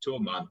week, to a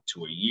month,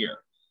 to a year.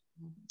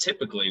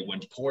 Typically, when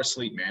poor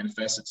sleep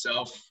manifests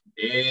itself,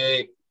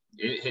 it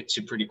hits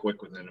you pretty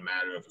quick within a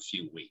matter of a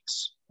few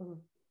weeks. Mm-hmm.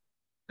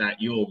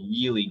 That you'll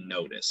really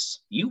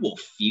notice. You will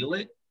feel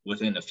it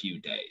within a few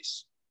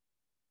days.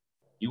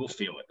 You will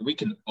feel it. We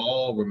can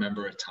all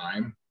remember a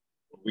time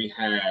where we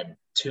had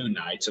 2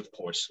 nights of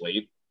poor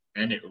sleep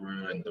and it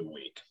ruined the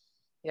week.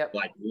 Yep.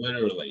 Like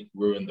literally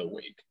ruined the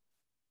week.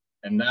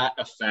 And that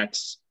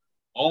affects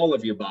all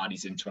of your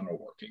body's internal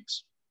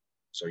workings.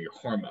 So your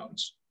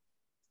hormones,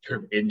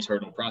 your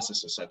internal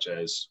processes such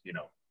as,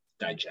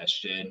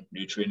 digestion,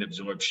 nutrient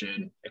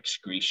absorption,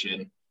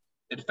 excretion.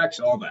 It affects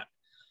all that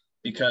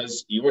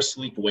because your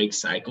sleep-wake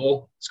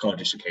cycle, it's called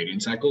your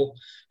circadian cycle,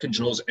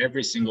 controls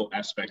every single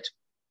aspect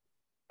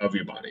of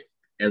your body,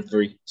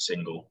 every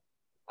single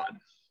one.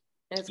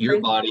 Your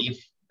body,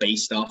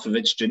 based off of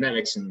its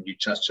genetics, and you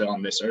touched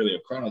on this earlier,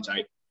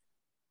 chronotype,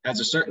 has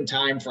a certain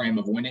time frame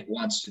of when it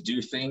wants to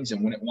do things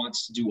and when it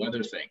wants to do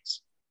other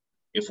things.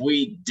 If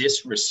we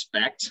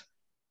disrespect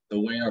the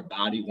way our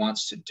body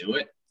wants to do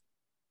it,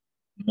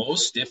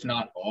 most, if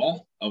not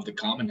all, of the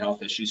common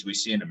health issues we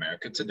see in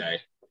America today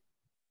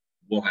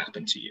will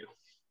happen to you.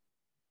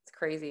 It's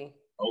crazy.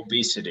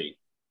 Obesity,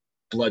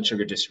 blood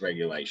sugar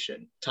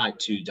dysregulation, type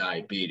 2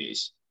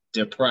 diabetes,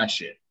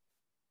 depression,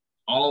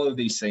 all of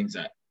these things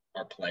that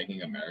are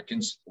plaguing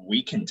Americans,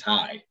 we can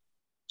tie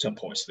to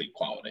poor sleep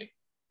quality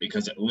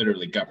because it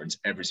literally governs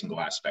every single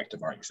aspect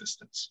of our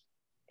existence.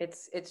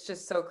 It's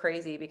just so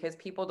crazy because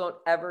people don't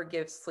ever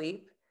give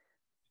sleep.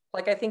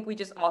 Like, I think we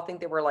just all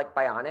think that we're like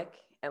bionic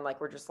and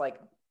like, we're just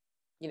like,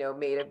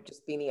 made of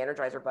just being the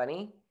Energizer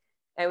Bunny.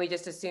 And we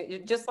just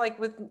assume, just like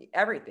with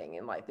everything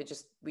in life, we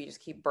just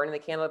keep burning the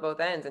candle at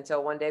both ends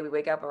until one day we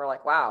wake up and we're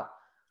like, wow,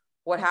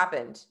 what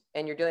happened?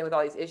 And you're dealing with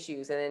all these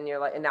issues. And then you're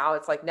like, and now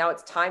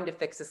it's time to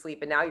fix the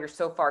sleep. And now you're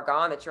so far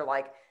gone that you're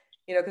like,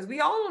 because we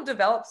all don't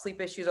develop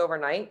sleep issues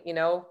overnight,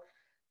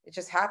 it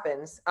just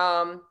happens.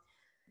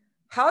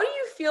 How do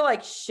you feel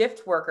like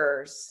shift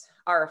workers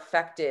are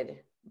affected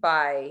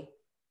by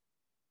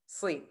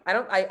sleep?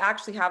 I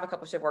actually have a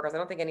couple of shift workers. I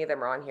don't think any of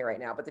them are on here right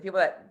now, but the people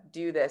that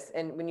do this,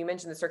 and when you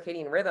mentioned the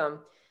circadian rhythm,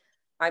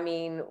 I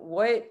mean,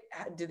 what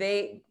do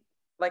they,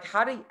 like,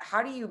 how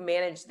do you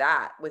manage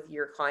that with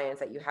your clients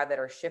that you have that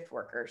are shift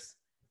workers?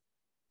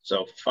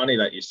 So funny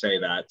that you say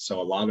that. So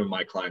a lot of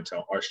my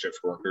clientele are shift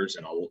workers,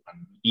 and an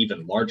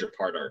even larger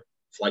part are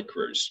flight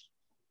crews.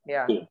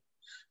 Yeah. Cool.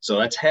 So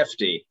that's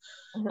hefty.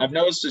 Mm-hmm. I've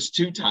noticed there's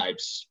 2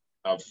 types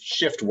of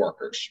shift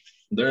workers.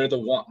 They're the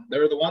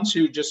ones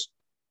who just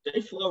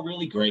they flow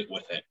really great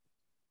with it.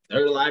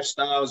 Their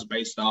lifestyle is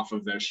based off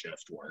of their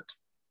shift work.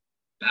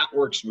 That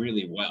works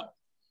really well.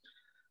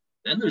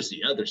 Then there's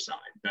the other side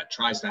that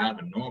tries to have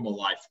a normal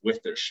life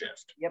with their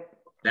shift. Yep.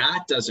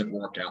 That doesn't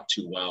work out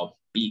too well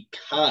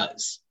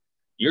because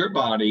your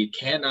body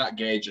cannot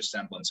gauge a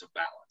semblance of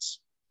balance.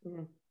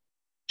 Mm-hmm.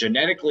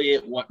 Genetically,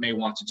 it may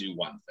want to do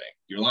one thing.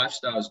 Your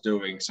lifestyle is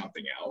doing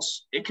something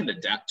else. It can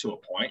adapt to a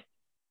point,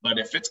 but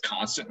if it's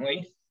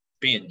constantly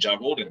being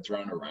juggled and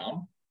thrown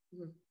around,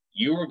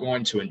 you are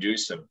going to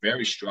induce a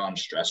very strong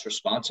stress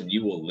response, and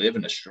you will live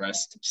in a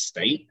stressed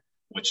state,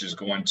 which is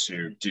going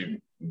to do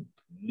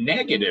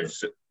negative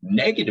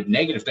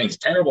things,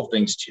 terrible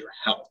things to your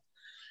health.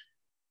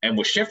 And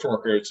with shift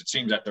workers, it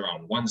seems that they're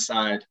on one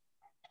side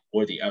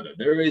or the other.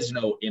 There is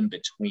no in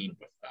between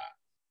with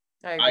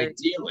that.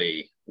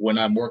 Ideally, when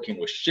I'm working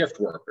with shift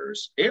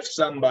workers, if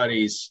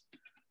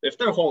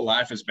their whole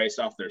life is based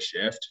off their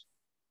shift,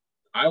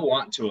 I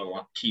want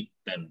to keep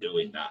them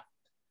doing that,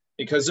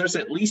 because there's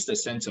at least a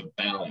sense of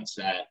balance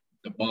that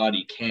the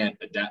body can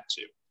adapt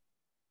to.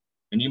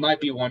 And you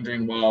might be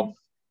wondering, well,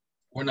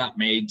 we're not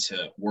made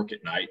to work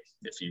at night.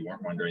 If you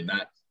weren't wondering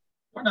that,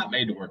 we're not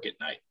made to work at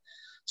night.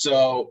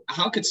 So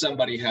how could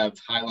somebody have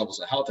high levels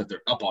of health if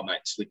they're up all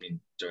night sleeping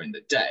during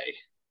the day?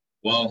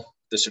 Well,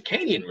 the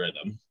circadian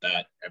rhythm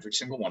that every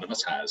single one of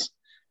us has,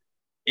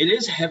 it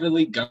is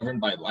heavily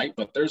governed by light,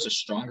 but there's a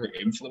stronger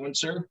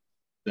influencer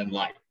than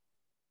light.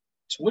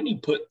 It's when you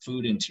put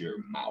food into your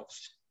mouth.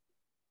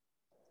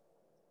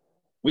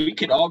 We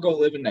could all go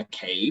live in a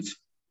cave,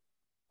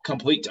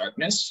 complete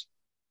darkness,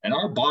 and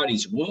our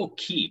bodies will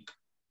keep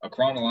a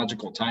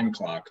chronological time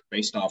clock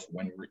based off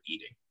when we're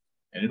eating,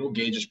 and it'll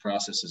gauge its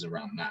processes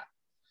around that.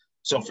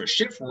 So for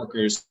shift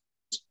workers,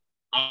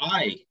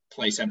 I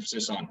place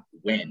emphasis on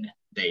when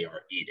they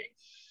are eating.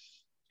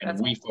 And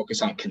we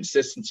focus on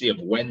consistency of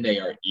when they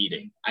are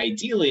eating.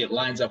 Ideally, it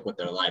lines up with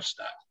their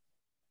lifestyle.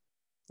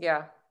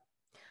 Yeah.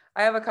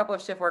 I have a couple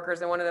of shift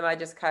workers, and one of them I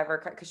just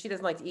cover because she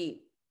doesn't like to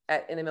eat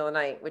in the middle of the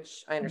night,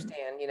 which I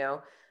understand, you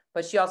know,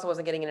 but she also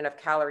wasn't getting enough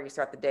calories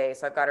throughout the day.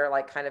 So I've got her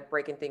like kind of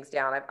breaking things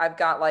down. I've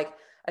got like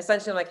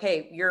essentially like,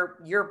 hey,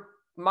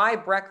 my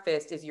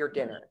breakfast is your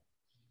dinner.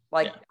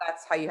 Like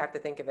that's how you have to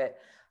think of it.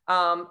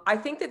 I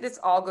think that this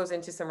all goes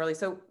into some really,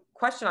 so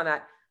question on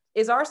that,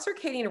 is our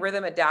circadian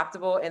rhythm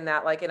adaptable in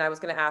that, like, and I was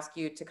going to ask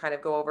you to kind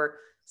of go over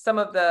some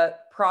of the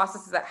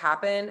processes that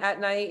happen at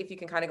night, if you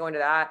can kind of go into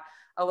that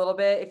a little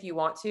bit, if you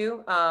want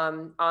to,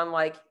 on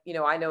like, you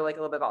know, I know like a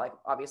little bit about like,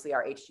 obviously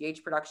our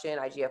HGH production,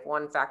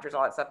 IGF-1 factors,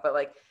 all that stuff, but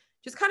like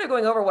just kind of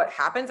going over what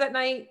happens at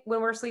night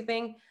when we're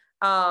sleeping.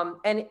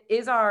 And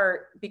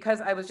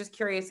because I was just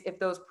curious if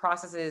those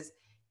processes,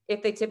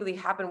 if they typically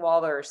happen while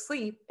they're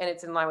asleep and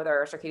it's in line with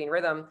our circadian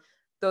rhythm,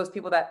 those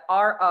people that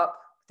are up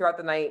throughout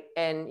the night,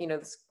 and you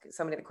know,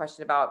 somebody had a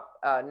question about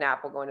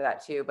nap, we'll go into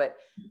that too, but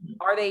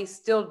are they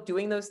still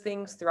doing those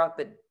things throughout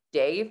the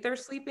day if they're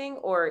sleeping,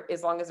 or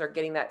as long as they're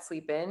getting that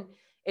sleep in?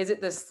 Is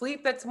it the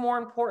sleep that's more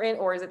important,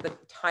 or is it the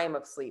time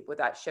of sleep with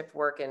that shift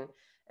work and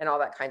all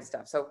that kind of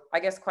stuff? So I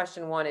guess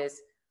question one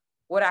is,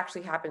 what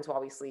actually happens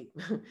while we sleep?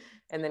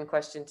 And then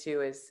question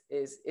two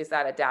is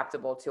that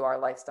adaptable to our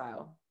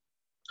lifestyle?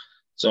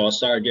 So I'll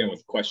start again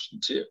with question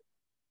two.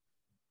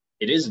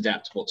 It is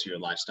adaptable to your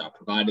lifestyle,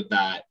 provided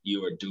that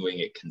you are doing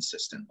it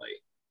consistently.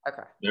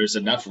 Okay. There's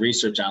enough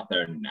research out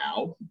there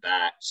now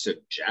that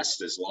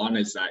suggests as long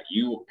as that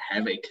you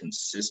have a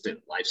consistent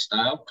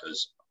lifestyle,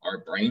 because our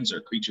brains are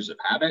creatures of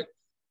habit,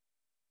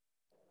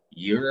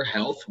 your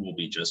health will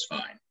be just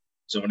fine.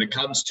 So when it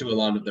comes to a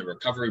lot of the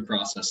recovery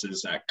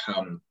processes that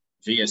come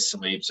via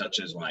sleep,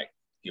 such as like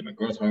human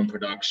growth hormone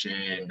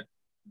production,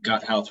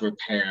 gut health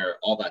repair,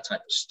 all that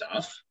type of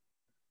stuff,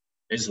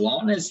 as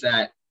long as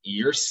that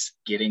you're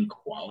getting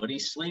quality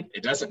sleep,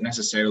 it doesn't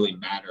necessarily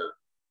matter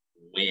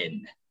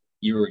when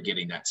you are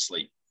getting that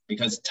sleep,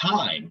 because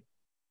time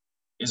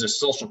is a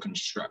social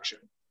construction.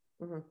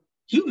 Mm-hmm.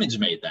 Humans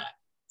made that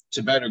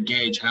to better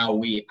gauge how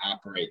we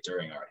operate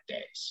during our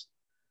days.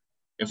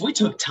 If we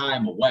took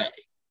time away,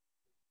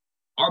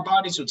 our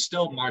bodies would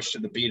still march to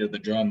the beat of the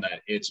drum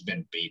that it's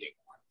been beating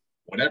on.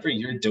 Whatever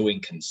you're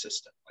doing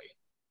consistently,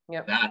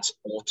 that's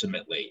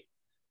ultimately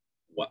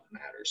what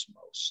matters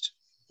most.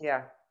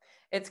 Yeah.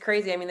 It's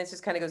crazy. I mean, this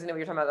just kind of goes into what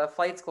you're talking about, the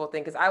flight school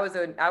thing. Cause I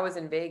was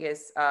in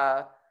Vegas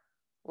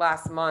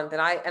last month,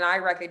 and I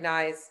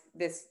recognize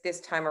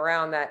this time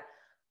around that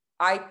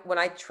when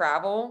I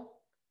travel,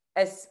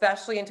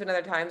 especially into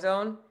another time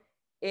zone,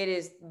 it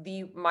is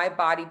my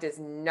body does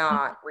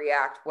not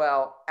react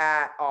well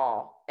at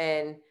all.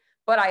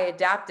 But I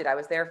adapted. I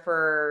was there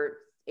for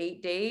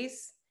 8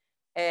 days,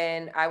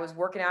 and I was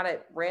working out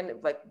at random,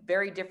 like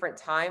very different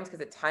times because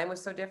the time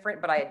was so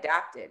different, but I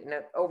adapted. And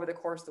over the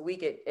course of the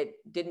week, it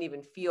didn't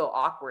even feel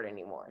awkward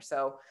anymore.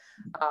 So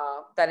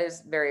that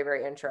is very,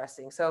 very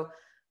interesting. So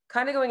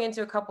kind of going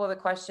into a couple of the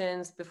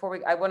questions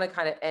before I want to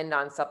kind of end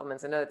on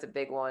supplements. I know that's a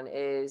big one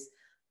is,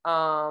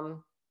 I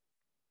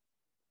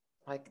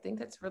think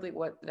that's really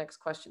what the next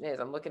question is.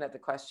 I'm looking at the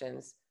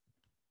questions.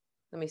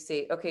 Let me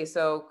see. Okay.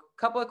 So a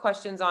couple of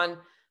questions on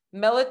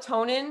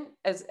Melatonin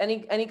as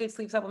any good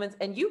sleep supplements.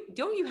 And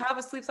don't you have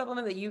a sleep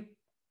supplement that you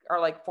are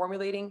like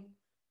formulating?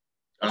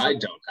 I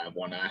don't have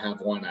one. I have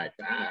one I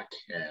back.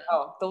 And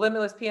Oh, the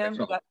Limitless PM.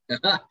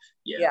 yeah.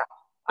 Yeah,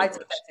 I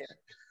took that too.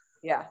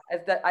 Yeah,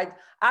 as that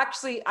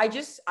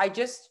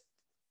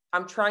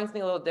I'm trying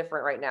something a little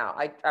different right now.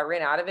 I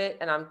ran out of it,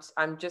 and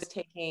I'm just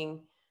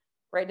taking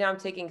right now. I'm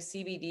taking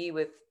CBD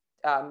with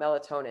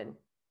melatonin.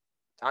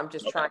 I'm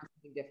just trying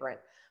something different.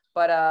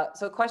 But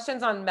so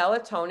questions on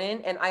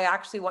melatonin, and I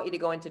actually want you to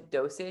go into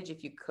dosage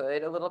if you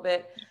could a little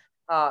bit.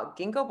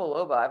 Ginkgo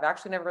biloba. I've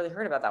actually never really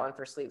heard about that one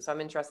for sleep, so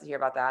I'm interested to hear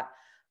about that.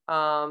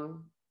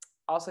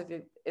 Also,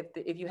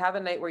 if you have a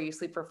night where you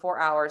sleep for 4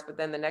 hours, but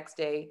then the next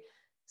day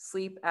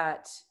sleep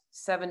at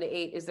 7 to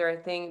 8, is there a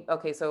thing?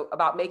 Okay, so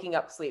about making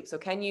up sleep. So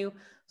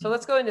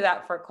let's go into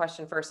that for a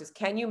question first. Is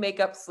can you make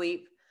up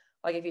sleep?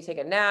 Like if you take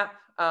a nap,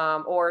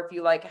 or if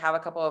you like have a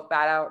couple of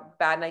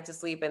bad nights of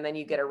sleep and then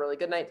you get a really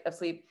good night of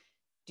sleep,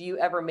 do you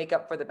ever make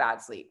up for the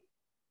bad sleep?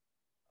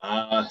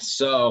 Oh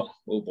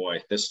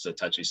boy, this is a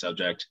touchy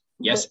subject.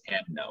 Yes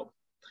and no.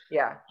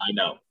 Yeah. I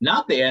know.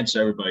 Not the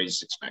answer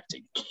everybody's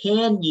expecting.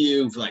 Can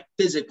you like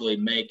physically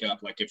make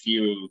up, like if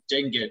you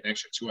didn't get an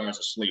extra 2 hours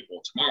of sleep,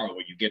 well, tomorrow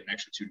will you get an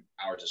extra 2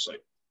 hours of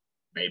sleep?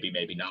 Maybe,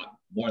 maybe not.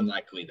 More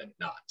likely than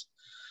not.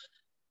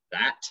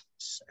 That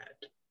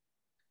said,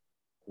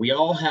 we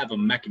all have a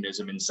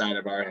mechanism inside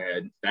of our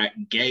head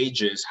that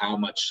gauges how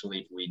much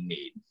sleep we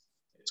need.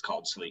 It's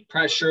called sleep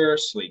pressure,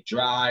 sleep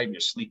drive,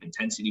 your sleep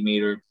intensity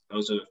meter.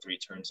 Those are the 3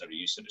 terms that are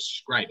used to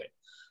describe it.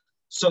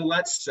 So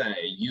let's say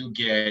you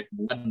get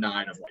 1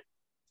 night of like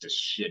just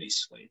shitty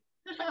sleep.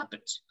 It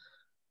happens.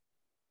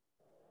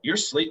 Your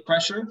sleep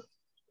pressure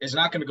is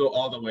not going to go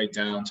all the way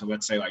down to,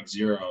 let's say, like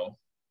 0,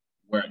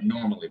 where it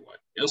normally would.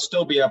 It'll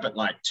still be up at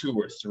like 2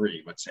 or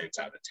 3. Let's say it's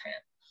out of 10.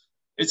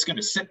 It's going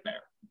to sit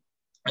there.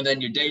 And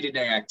then your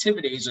day-to-day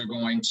activities are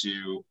going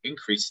to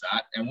increase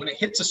that. And when it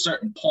hits a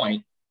certain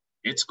point,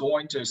 it's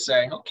going to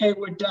say, okay,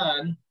 we're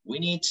done. We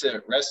need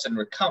to rest and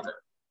recover.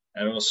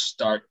 And it'll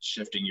start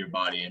shifting your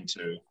body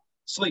into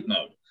sleep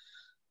mode.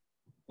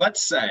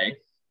 Let's say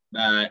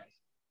that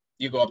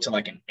you go up to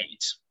like an 8,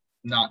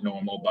 not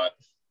normal, but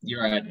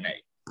you're at an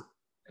 8.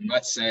 And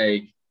let's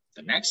say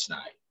the next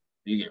night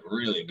you get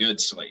really good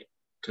sleep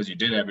because you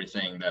did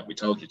everything that we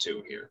told you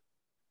to here.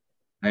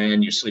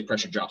 And your sleep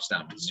pressure drops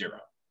down to 0.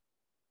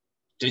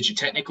 Did you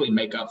technically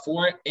make up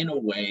for it? In a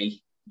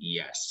way,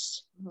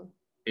 yes. Mm-hmm.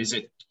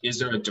 Is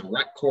there a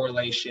direct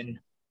correlation?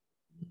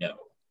 No.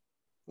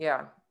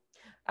 Yeah.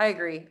 I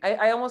agree.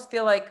 I almost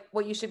feel like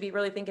what you should be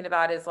really thinking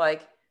about is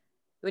like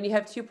when you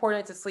have 2 poor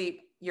nights of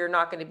sleep, you're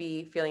not going to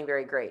be feeling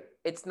very great.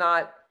 It's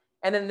not,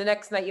 and then the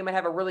next night you might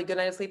have a really good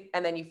night of sleep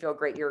and then you feel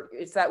great.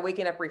 It's that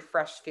waking up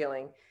refreshed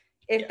feeling.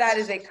 If that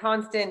is a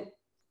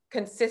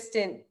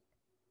consistent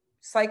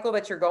cycle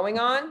that you're going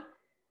on,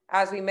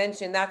 as we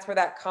mentioned, that's where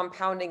that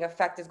compounding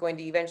effect is going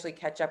to eventually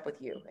catch up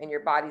with you, and your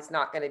body's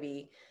not going to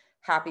be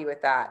happy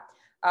with that.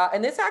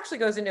 And this actually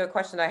goes into a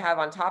question I have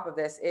on top of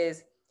this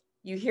is,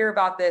 you hear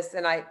about this,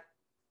 and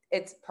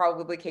it's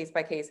probably case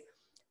by case,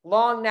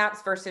 long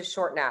naps versus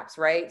short naps,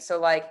 right? So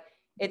like,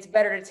 it's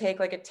better to take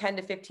like a 10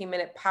 to 15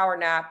 minute power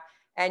nap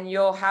and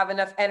you'll have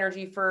enough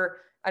energy for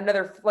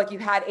another, like you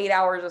had 8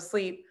 hours of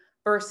sleep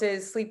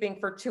versus sleeping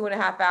for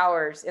 2.5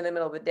 hours in the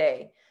middle of the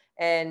day.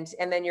 And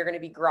then you're going to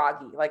be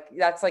groggy. Like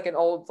that's like an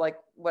old, like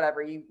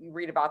whatever you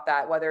read about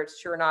that, whether it's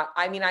true or not.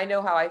 I mean, I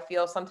know how I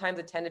feel. Sometimes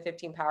a 10 to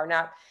 15 power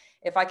nap,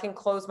 if I can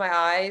close my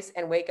eyes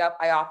and wake up,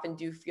 I often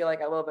do feel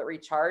like a little bit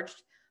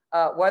recharged.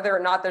 Whether or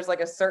not there's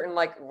like a certain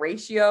like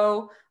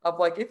ratio of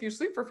like, if you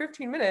sleep for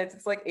 15 minutes,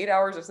 it's like 8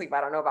 hours of sleep. I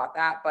don't know about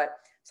that, but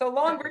so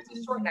long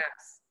versus short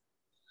naps.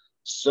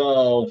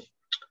 So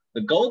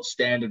the gold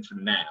standard for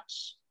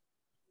naps,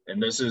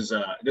 and this is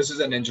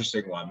an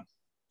interesting one,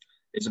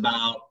 is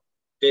about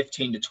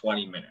 15 to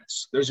 20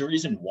 minutes. There's a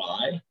reason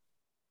why,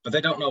 but they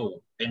don't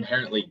know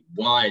inherently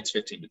why it's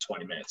 15 to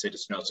 20 minutes. They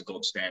just know it's a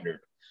gold standard.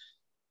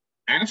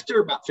 After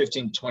about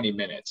 15 to 20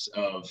 minutes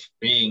of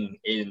being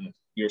in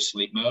your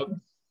sleep mode,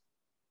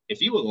 if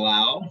you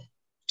allow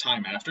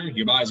time after,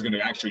 your body's going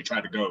to actually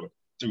try to go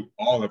through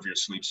all of your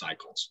sleep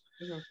cycles.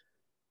 Mm-hmm.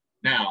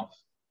 Now,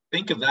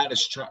 think of that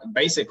as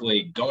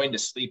basically going to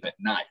sleep at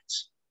night.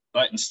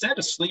 But instead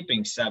of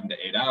sleeping 7 to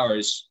 8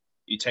 hours,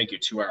 you take your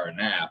 2-hour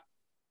nap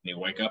and you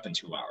wake up in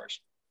 2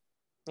 hours.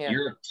 Yeah.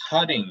 You're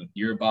cutting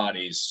your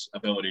body's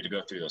ability to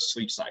go through those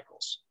sleep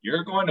cycles.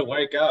 You're going to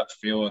wake up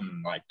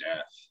feeling like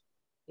death.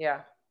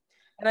 Yeah.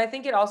 And I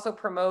think it also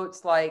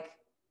promotes like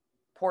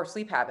poor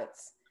sleep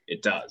habits.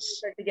 It does. You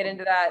start to get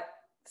into that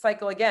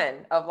cycle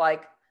again of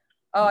like,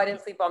 oh, I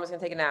didn't sleep well, I'm just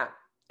gonna take a nap.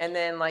 And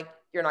then like,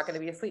 you're not gonna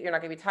be asleep, you're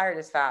not gonna be tired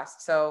as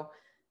fast. So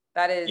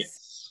that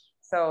is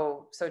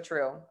so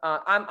true.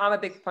 I'm a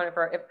big proponent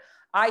for,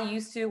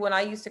 when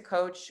I used to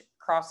coach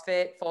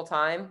CrossFit full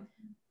time,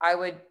 I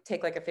would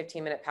take like a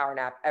 15-minute power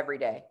nap every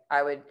day.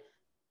 I would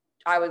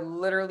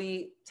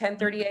literally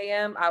 10:30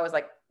 a.m. I was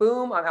like,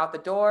 boom, I'm out the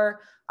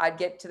door. I'd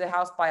get to the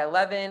house by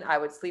 11. I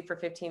would sleep for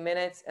 15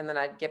 minutes and then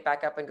I'd get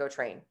back up and go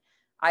train.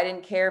 I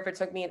didn't care if it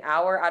took me an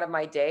hour out of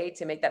my day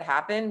to make that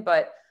happen,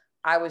 but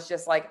I was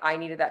just like, I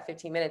needed that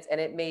 15 minutes,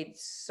 and it made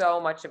so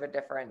much of a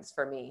difference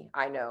for me.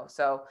 I know.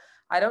 So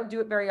I don't do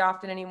it very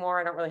often anymore.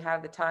 I don't really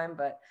have the time,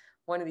 but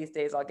one of these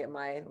days I'll get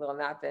my little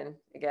nap in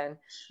again.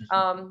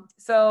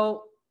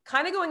 So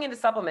kind of going into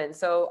supplements.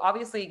 So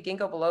obviously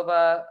ginkgo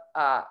biloba,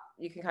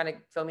 you can kind of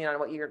fill me in on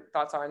what your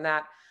thoughts are on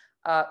that.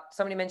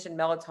 Somebody mentioned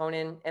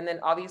melatonin, and then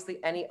obviously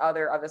any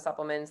other of the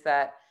supplements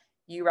that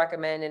you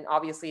recommend. And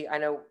obviously I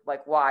know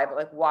like why, but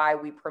like why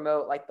we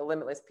promote like the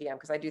Limitless PM,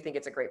 because I do think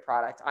it's a great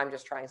product. I'm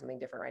just trying something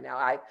different right now.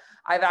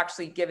 I've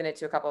actually given it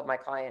to a couple of my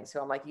clients who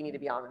I'm like, you need to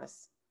be on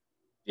this.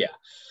 Yeah.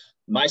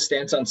 My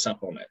stance on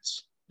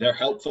supplements, they're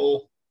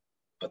helpful,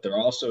 but they're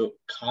also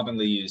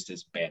commonly used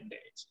as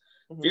band-aids.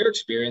 If you're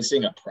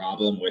experiencing a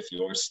problem with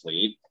your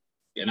sleep,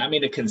 and I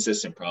mean a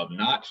consistent problem,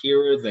 not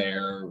here or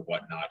there or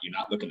whatnot, you're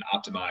not looking to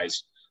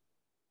optimize.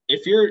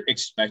 If you're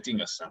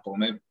expecting a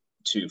supplement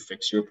to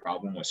fix your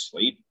problem with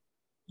sleep,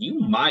 you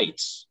might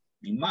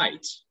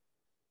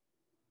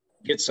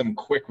get some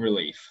quick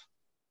relief,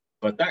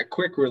 but that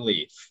quick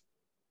relief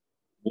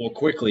will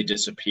quickly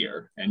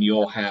disappear and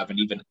you'll have an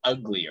even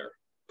uglier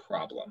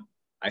problem.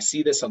 I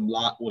see this a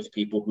lot with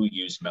people who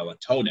use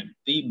melatonin,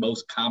 the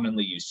most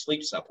commonly used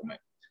sleep supplement.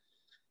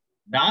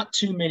 Not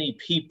too many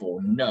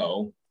people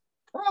know,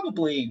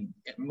 probably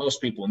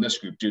most people in this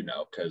group do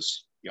know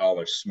because y'all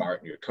are smart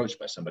and you're coached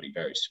by somebody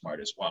very smart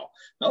as well.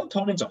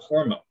 Melatonin's a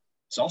hormone.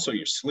 It's also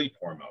your sleep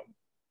hormone.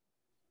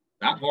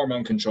 That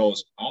hormone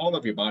controls all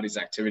of your body's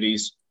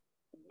activities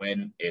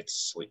when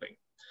it's sleeping.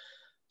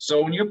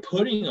 So when you're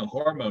putting a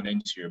hormone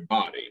into your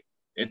body,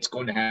 it's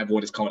going to have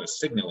what is called a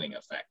signaling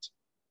effect.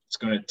 It's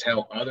going to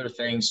tell other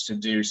things to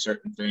do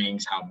certain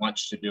things, how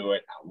much to do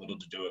it, how little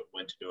to do it,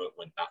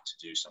 when not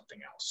to do something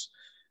else.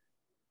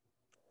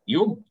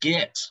 You'll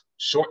get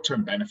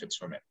short-term benefits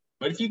from it.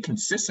 But if you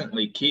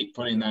consistently keep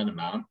putting that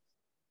amount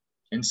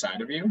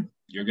inside of you,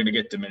 you're going to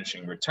get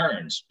diminishing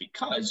returns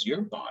because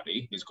your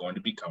body is going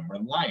to become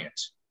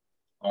reliant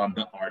on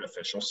the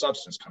artificial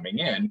substance coming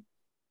in,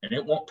 and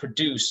it won't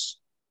produce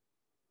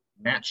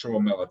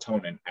natural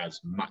melatonin as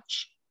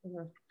much.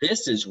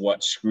 This is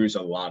what screws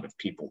a lot of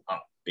people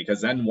up,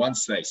 because then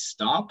once they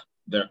stop,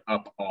 they're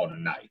up all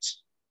night.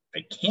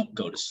 They can't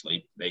go to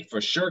sleep. They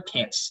for sure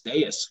can't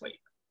stay asleep.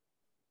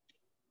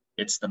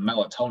 It's the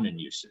melatonin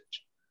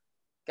usage.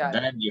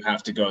 Then you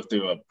have to go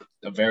through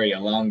a very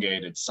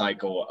elongated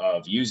cycle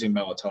of using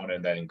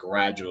melatonin, then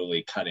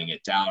gradually cutting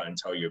it down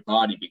until your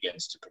body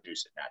begins to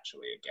produce it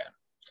naturally again.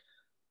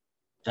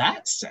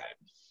 That said,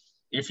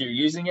 if you're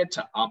using it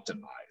to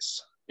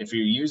optimize, if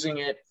you're using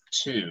it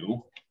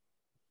to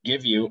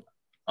give you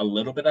a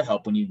little bit of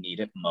help when you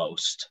need it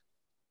most,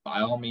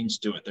 by all means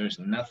do it. There's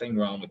nothing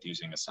wrong with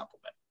using a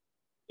supplement.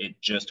 It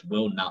just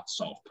will not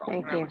solve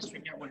problems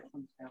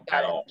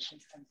at all.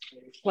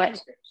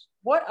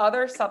 What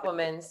other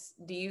supplements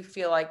do you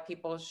feel like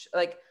people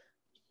like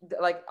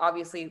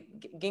obviously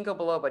ginkgo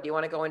biloba? Do you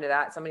want to go into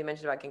that? Somebody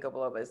mentioned about ginkgo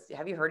biloba.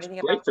 Have you heard anything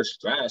about it? Great for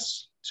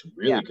stress. It's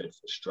really good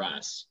for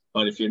stress.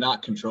 But if you're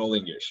not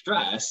controlling your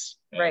stress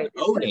and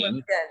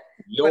owning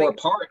your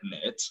part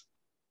in it,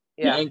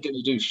 you ain't going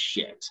to do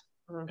shit.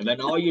 And then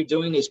all you're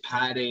doing is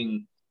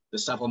padding the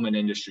supplement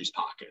industry's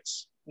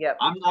pockets.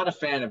 I'm not a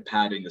fan of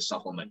padding the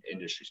supplement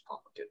industry's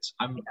pockets.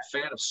 I'm a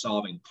fan of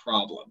solving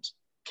problems.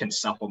 Can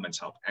supplements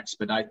help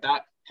expedite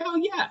that? Hell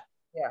yeah.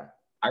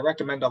 I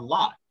recommend a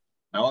lot.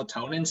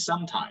 Melatonin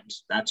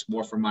sometimes. That's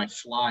more for my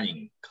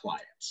flying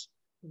clients.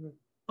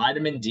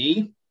 Vitamin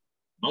D,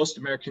 most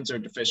Americans are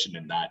deficient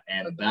in that,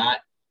 and that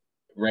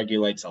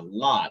regulates a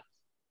lot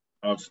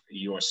of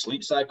your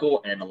sleep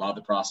cycle and a lot of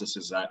the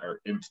processes that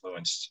are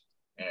influenced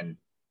and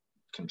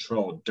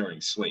controlled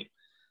during sleep.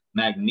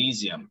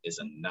 Magnesium is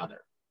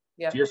another.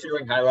 If you're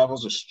feeling high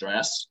levels of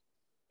stress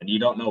and you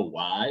don't know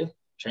why,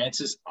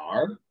 chances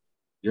are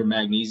your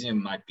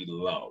magnesium might be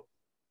low.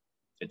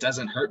 It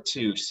doesn't hurt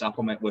to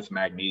supplement with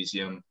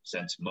magnesium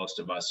since most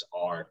of us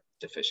are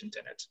deficient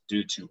in it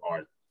due to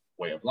our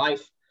way of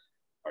life,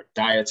 our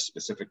diets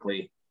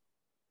specifically.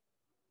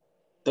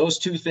 Those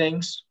two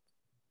things,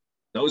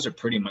 those are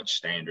pretty much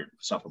standard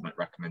supplement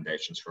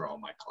recommendations for all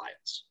my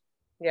clients.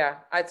 Yeah,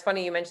 it's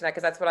funny you mentioned that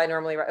because that's what I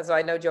normally. So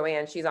I know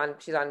Joanne, she's on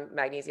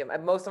magnesium.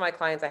 Most of my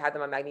clients, I had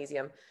them on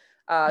magnesium,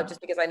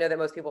 just because I know that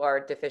most people are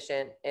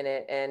deficient in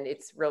it, and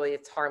it's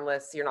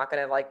harmless. You're not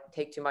going to like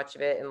take too much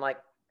of it and like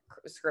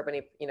screw up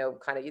any,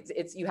 kind of.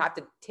 It's you have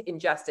to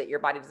ingest it. Your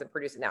body doesn't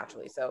produce it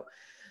naturally, so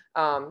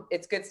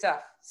it's good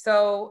stuff.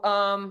 So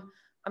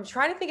I'm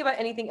trying to think about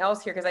anything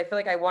else here because I feel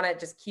like I want to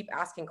just keep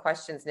asking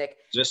questions, Nick.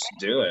 Just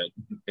do it.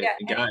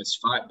 Guys,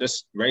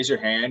 just raise your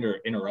hand or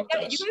interrupt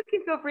us. You guys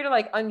can feel free to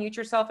like unmute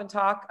yourself and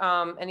talk,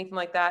 anything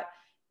like that.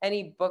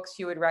 Any books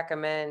you would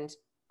recommend?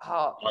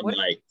 On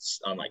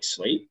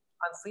sleep?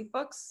 On sleep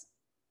books?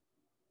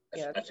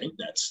 I think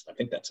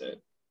that's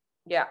it.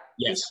 Yeah.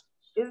 Yes.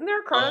 Isn't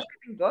there a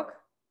chronotyping book?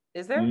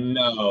 Is there?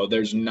 No,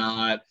 there's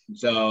not.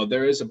 So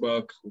there is a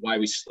book, Why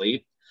We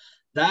Sleep.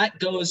 that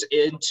goes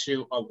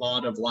into a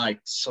lot of like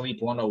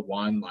sleep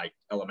 101, like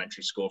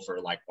elementary school, for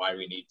like why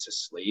we need to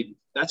sleep.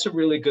 That's a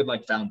really good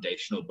like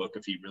foundational book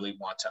if you really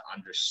want to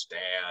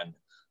understand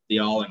the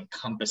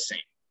all-encompassing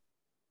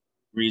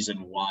reason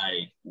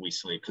why we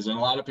sleep, because a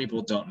lot of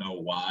people don't know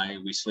why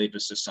we sleep.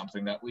 It's just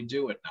something that we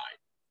do at night.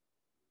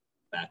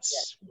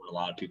 That's what a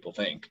lot of people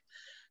think.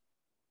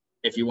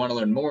 If you want to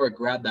learn more,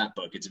 grab that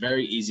book. It's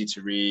very easy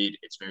to read.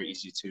 It's very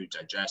easy to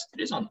digest.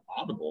 It is on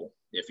Audible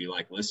if you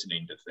like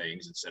listening to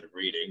things instead of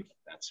reading.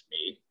 That's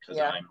me, because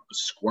I'm a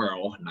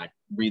squirrel and I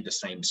read the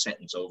same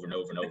sentence over and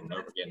over and over and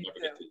over again. Never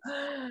get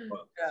to the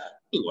book.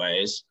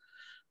 Anyways,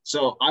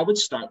 so I would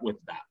start with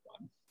that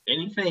one.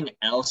 Anything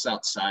else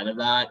outside of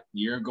that,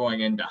 you're going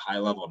into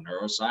high-level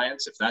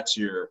neuroscience. If that's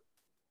your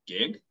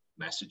gig,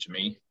 message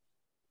me,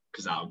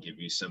 because I'll give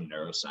you some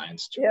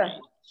neuroscience to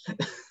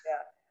read.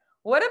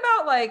 What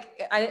about like,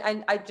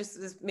 I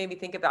just, this made me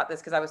think about this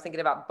because I was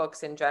thinking about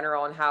books in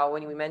general and how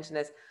when we mentioned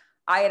this,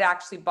 I had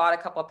actually bought a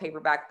couple of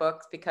paperback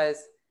books because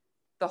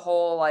the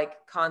whole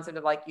like concept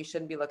of like, you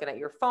shouldn't be looking at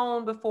your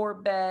phone before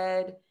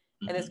bed.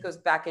 And this goes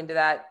back into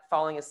that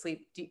falling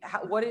asleep.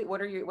 What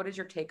is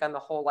your take on the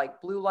whole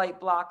like blue light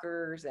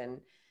blockers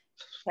and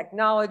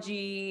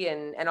technology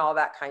and all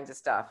that kinds of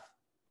stuff?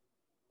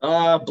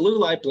 Blue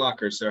light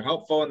blockers, they're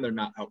helpful and they're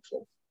not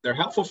helpful. They're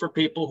helpful for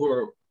people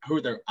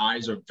who their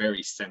eyes are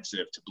very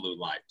sensitive to blue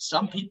light.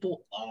 Some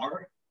people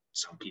are,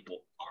 some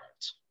people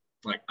aren't.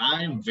 Like,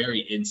 I'm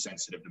very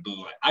insensitive to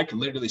blue light. I could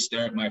literally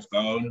stare at my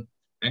phone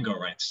and go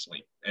right to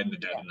sleep in the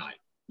dead of night,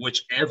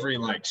 which every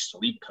like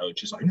sleep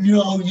coach is like,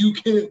 no, you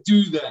can't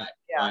do that.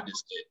 I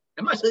just did.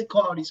 And my sleep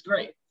quality is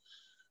great.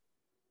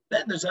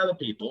 Then there's other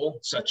people,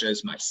 such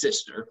as my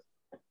sister,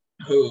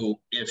 who,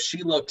 if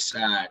she looks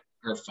at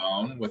her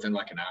phone within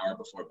like an hour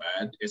before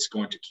bed, it's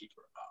going to keep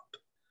her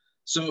up.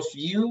 So if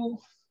you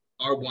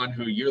are one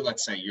who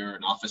let's say you're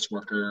an office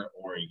worker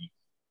or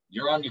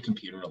you're on your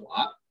computer a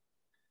lot,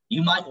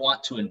 you might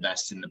want to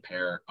invest in a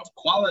pair of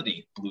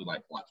quality blue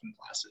light blocking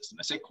glasses. And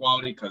I say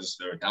quality because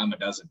they're a dime a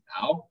dozen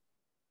now.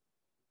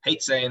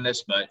 Hate saying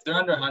this, but if they're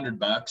under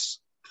 $100,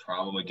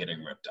 probably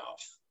getting ripped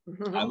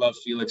off. I love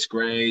Felix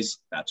Gray's.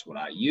 That's what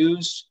I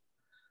use.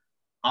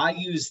 I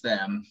use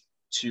them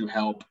to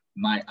help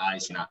my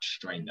eyes not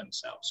strain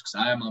themselves because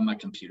I am on my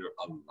computer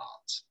a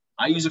lot.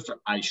 I use it for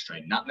eye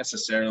strain, not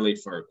necessarily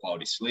for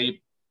quality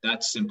sleep.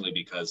 That's simply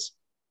because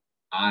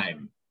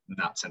I'm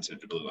not sensitive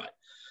to blue light.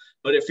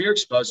 But if you're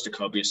exposed to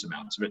copious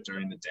amounts of it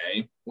during the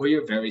day, or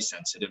you're very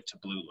sensitive to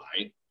blue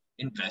light,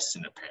 invest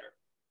in a pair.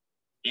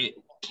 It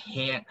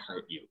can't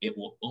hurt you. It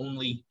will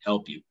only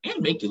help you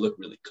and make you look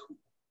really cool.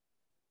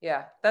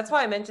 Yeah, that's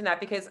why I mentioned that,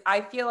 because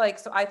I feel like,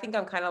 so I think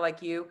I'm kind of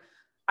like you.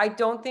 I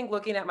don't think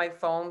looking at my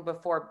phone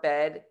before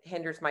bed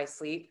hinders my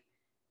sleep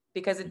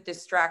because it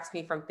distracts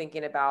me from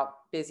thinking about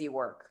busy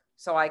work.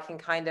 So I can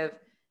kind of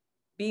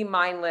be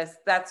mindless.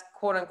 That's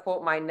quote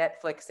unquote my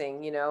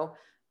Netflixing, you know?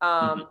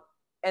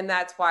 And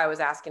that's why I was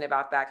asking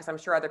about that, because I'm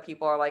sure other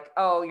people are like,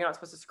 oh, you're not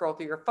supposed to scroll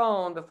through your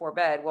phone before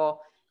bed.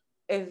 Well,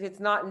 if it's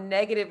not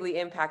negatively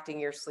impacting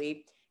your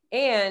sleep,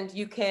 and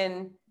you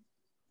can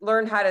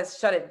learn how to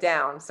shut it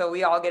down. So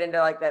we all get into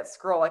like that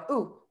scroll, like,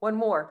 ooh, one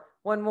more.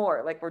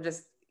 Like, we're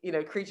just, you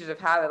know, creatures of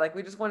habit. Like,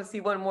 we just want to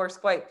see one more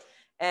swipe.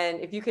 And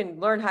if you can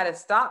learn how to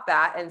stop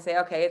that and say,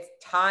 okay, it's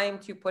time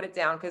to put it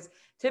down. Because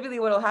typically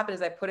what will happen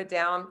is I put it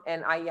down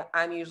and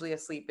I'm usually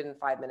asleep in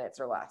 5 minutes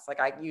or less. Like,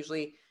 I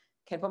usually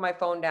can put my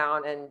phone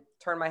down and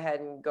turn my head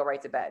and go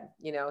right to bed,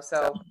 you know?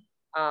 So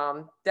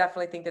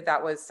definitely think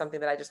that was something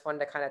that I just wanted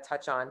to kind of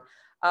touch on.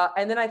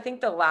 And then I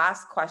think the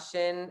last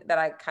question that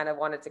I kind of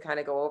wanted to kind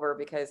of go over,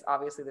 because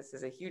obviously this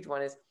is a huge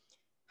one, is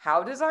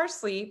how does our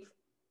sleep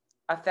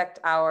affect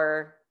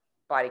our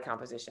body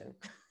composition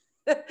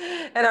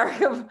and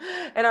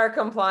our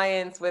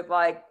compliance with,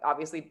 like,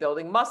 obviously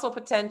building muscle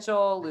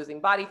potential,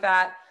 losing body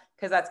fat,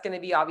 because that's going to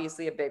be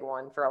obviously a big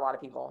one for a lot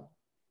of people.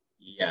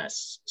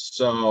 Yes.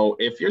 So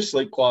if your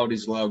sleep quality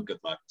is low, good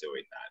luck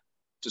doing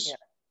that.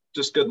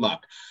 Just good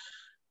luck.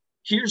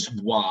 Here's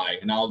why,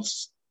 and I'll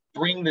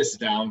bring this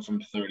down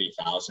from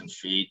 30,000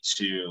 feet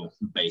to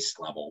base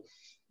level.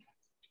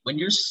 When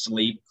your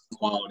sleep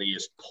quality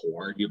is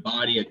poor, your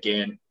body,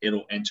 again,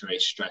 it'll enter a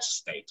stress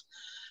state.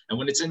 And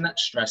when it's in that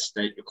stress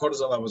state, your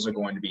cortisol levels are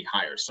going to be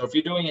higher. So if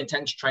you're doing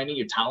intense training,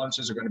 your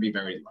tolerances are going to be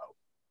very low.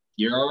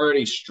 You're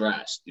already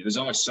stressed. There's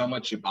only so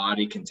much your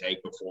body can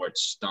take before it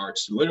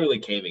starts literally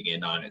caving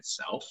in on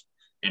itself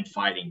and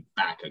fighting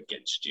back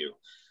against you.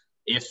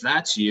 If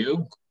that's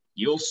you,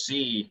 you'll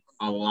see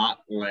a lot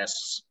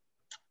less,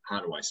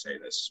 how do I say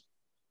this?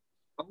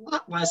 A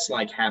lot less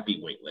like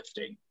happy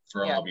weightlifting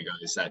for all of you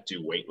guys that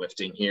do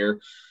weightlifting here.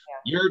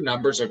 Your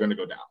numbers are going to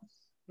go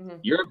down.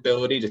 Your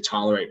ability to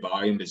tolerate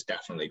volume is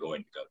definitely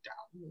going to go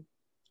down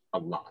a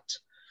lot.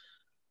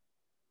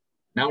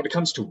 Now, when it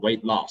comes to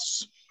weight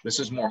loss, this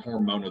is more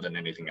hormonal than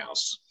anything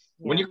else.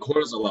 When your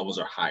cortisol levels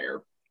are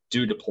higher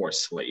due to poor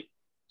sleep,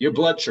 your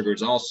blood sugar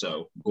is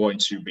also going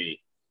to be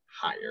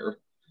higher.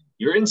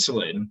 Your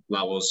insulin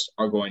levels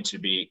are going to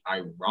be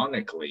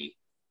ironically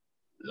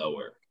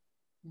lower.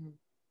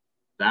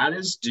 That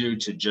is due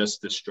to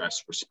just the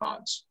stress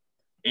response.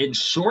 In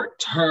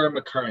short-term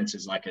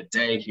occurrences, like a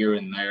day here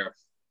and there,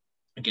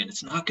 again,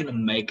 it's not going to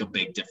make a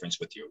big difference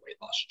with your weight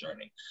loss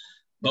journey.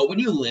 But when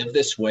you live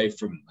this way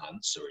for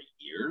months or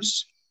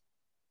years,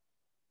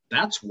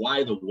 that's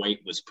why the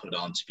weight was put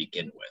on to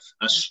begin with.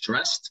 A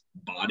stressed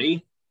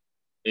body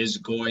is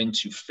going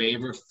to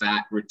favor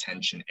fat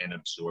retention and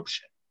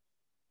absorption.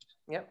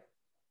 Yep.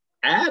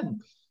 Add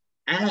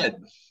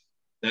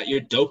that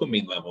your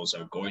dopamine levels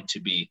are going to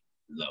be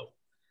low.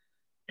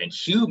 And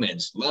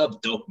humans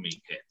love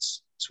dopamine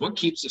hits. It's what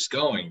keeps us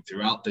going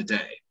throughout the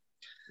day.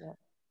 Yep.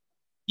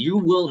 You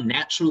will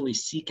naturally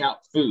seek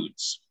out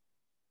foods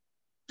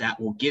that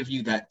will give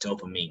you that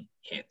dopamine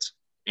hit.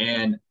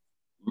 And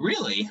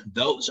really,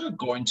 those are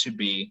going to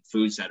be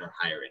foods that are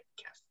higher in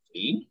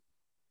caffeine,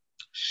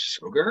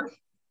 sugar.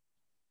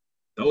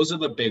 Those are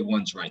the big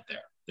ones right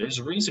there. There's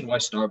a reason why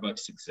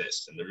Starbucks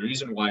exists, and the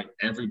reason why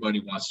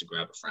everybody wants to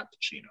grab a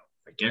Frappuccino.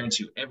 I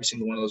guarantee you every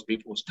single one of those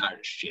people is tired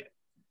of shit.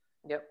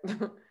 Yep.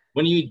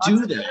 When you do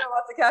lots that,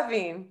 lots of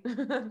caffeine.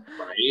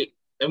 right?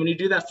 And when you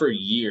do that for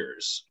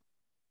years,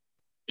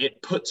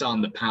 it puts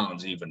on the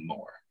pounds even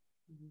more.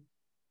 Mm-hmm.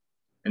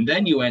 And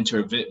then you enter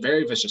a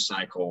very vicious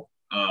cycle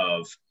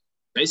of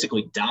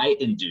basically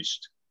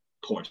diet-induced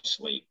poor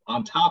sleep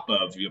on top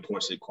of your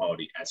poor sleep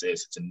quality as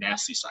is. It's a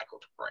nasty cycle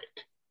to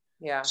break.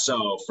 Yeah.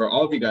 So for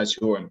all of you guys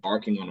who are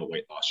embarking on a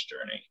weight loss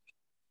journey,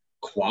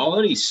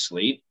 quality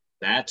sleep,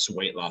 that's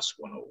weight loss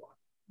 101.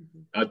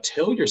 Mm-hmm.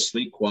 Until your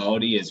sleep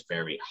quality is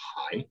very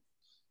high,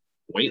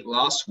 weight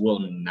loss will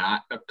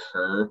not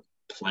occur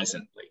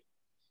pleasantly.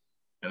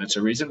 And it's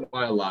a reason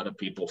why a lot of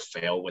people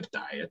fail with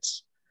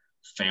diets,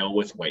 fail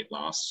with weight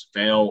loss,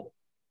 fail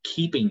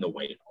keeping the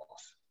weight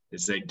off,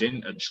 is they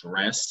didn't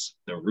address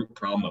the root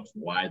problem of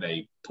why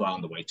they put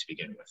on the weight to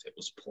begin with. It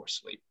was poor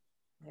sleep.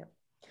 Yeah.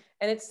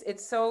 And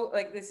it's so,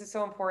 like, this is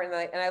so important.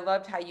 And I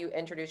loved how you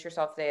introduced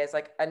yourself today as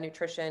like a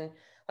nutrition,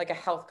 like a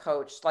health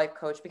coach, life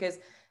coach, because,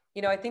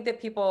 you know, I think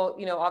that people,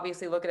 you know,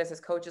 obviously look at us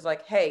as coaches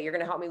like, hey, you're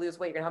going to help me lose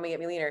weight. You're going to help me get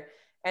me leaner.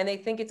 And they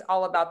think it's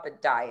all about the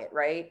diet.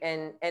 Right.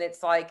 And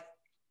it's like,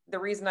 the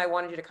reason I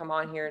wanted you to come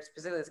on here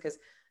specifically is because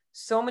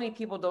so many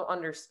people don't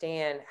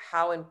understand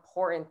how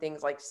important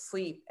things like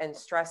sleep and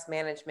stress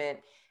management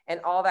and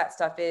all that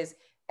stuff is.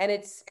 And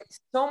it's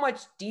so much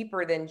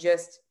deeper than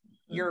just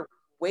your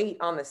weight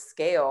on the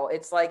scale.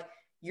 It's like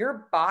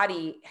your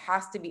body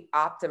has to be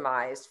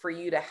optimized for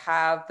you to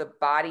have the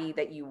body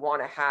that you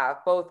want to have,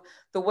 both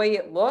the way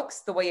it looks,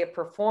 the way it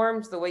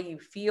performs, the way you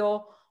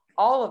feel,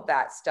 all of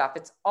that stuff.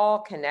 It's all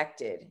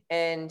connected.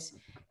 And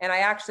I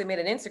actually made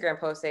an Instagram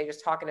post today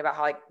just talking about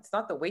how, like, it's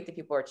not the weight that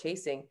people are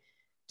chasing.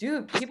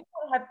 Dude, people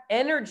have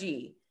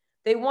energy.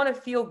 They want to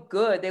feel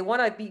good. They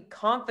want to be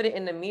confident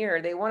in the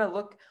mirror. They want to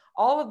look,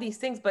 all of these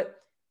things, but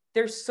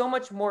there's so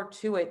much more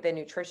to it than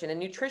nutrition. And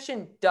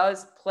nutrition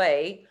does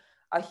play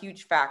a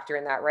huge factor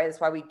in that, right?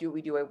 That's why we do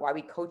it, why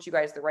we coach you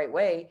guys the right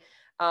way.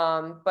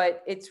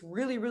 But it's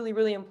really, really,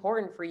 really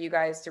important for you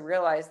guys to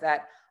realize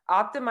that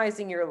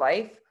optimizing your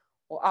life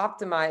will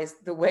optimize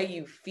the way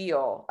you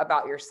feel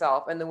about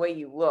yourself and the way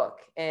you look.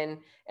 And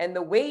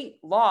the weight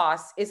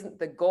loss isn't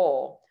the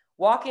goal.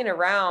 Walking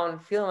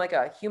around feeling like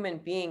a human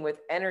being with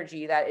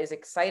energy that is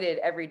excited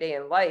every day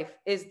in life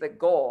is the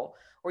goal,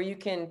 where you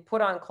can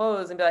put on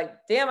clothes and be like,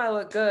 damn, I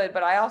look good,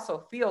 but I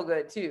also feel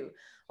good too.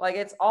 Like,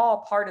 it's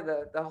all part of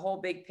the whole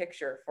big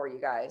picture for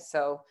you guys.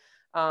 So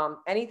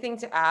anything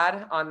to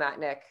add on that,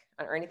 Nick,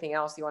 or anything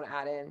else you want to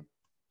add in?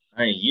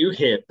 I mean, you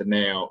hit the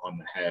nail on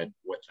the head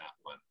with that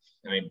one.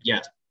 I mean,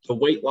 yes, the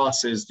weight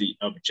loss is the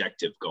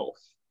objective goal.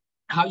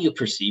 How you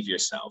perceive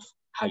yourself,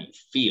 how you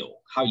feel,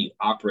 how you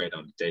operate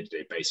on a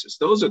day-to-day basis,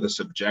 those are the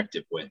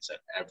subjective wins that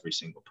every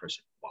single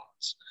person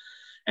wants.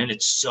 And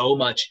it's so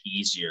much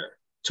easier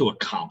to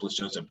accomplish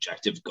those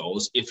objective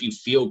goals if you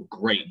feel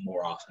great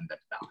more often than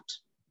not.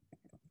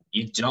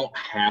 You don't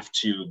have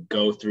to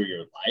go through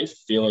your life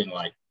feeling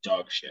like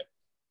dog shit.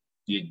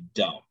 You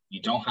don't.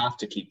 You don't have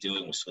to keep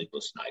dealing with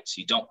sleepless nights.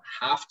 You don't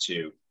have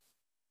to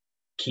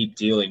keep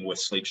dealing with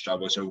sleep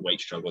struggles or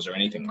weight struggles or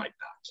anything like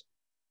that.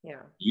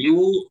 Yeah.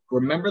 You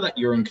remember that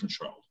you're in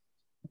control.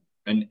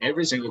 And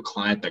every single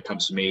client that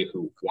comes to me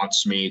who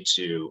wants me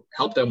to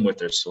help them with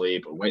their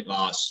sleep or weight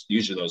loss,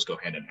 usually those go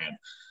hand in hand.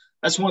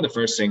 That's one of the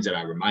first things that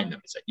I remind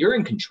them is that you're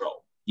in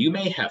control. You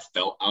may have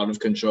felt out of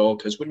control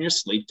because when you're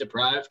sleep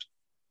deprived,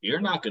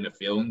 you're not going to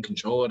feel in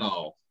control at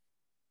all.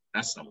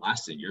 That's the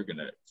last thing you're going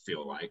to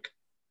feel like.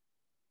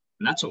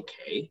 And that's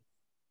okay.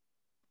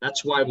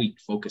 That's why we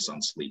focus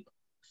on sleep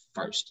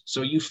first.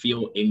 So you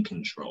feel in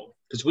control.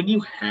 Because when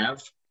you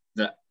have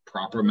the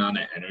proper amount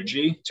of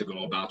energy to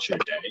go about your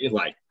day,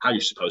 like how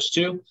you're supposed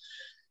to,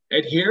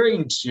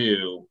 adhering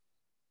to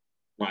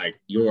like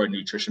your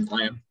nutrition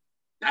plan,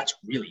 that's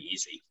really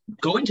easy.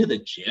 Going to the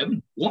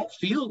gym won't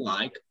feel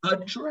like a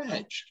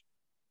dredge.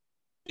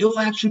 It'll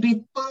actually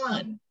be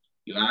fun.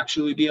 You'll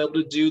actually be able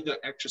to do the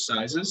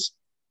exercises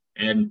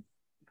and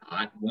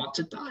not want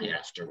to die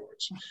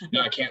afterwards.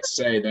 Now, I can't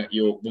say that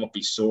you won't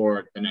be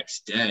sore the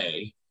next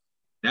day.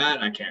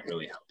 That I can't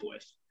really help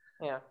with.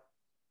 Yeah.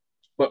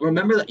 But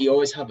remember that you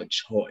always have a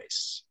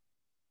choice.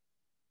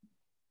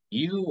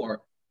 You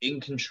are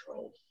in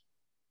control.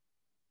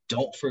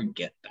 Don't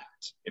forget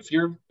that. If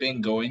you've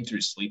been going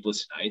through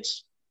sleepless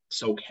nights,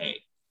 it's okay.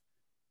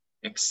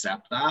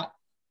 Accept that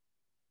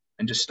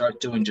and just start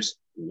doing just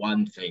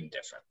one thing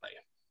differently.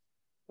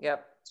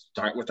 Yep.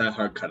 Start with that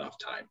hard cutoff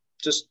time.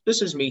 Just,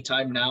 this is me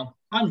time now.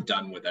 I'm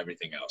done with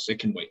everything else. It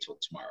can wait till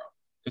tomorrow.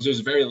 Because there's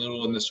very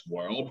little in this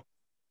world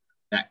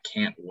that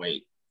can't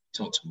wait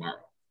till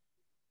tomorrow.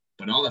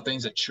 But all the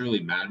things that truly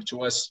matter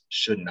to us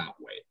should not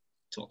wait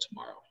till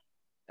tomorrow.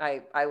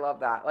 I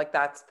love that. Like,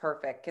 that's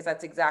perfect, because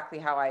that's exactly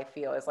how I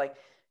feel. Is like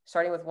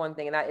starting with one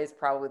thing, and that is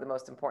probably the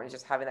most important, is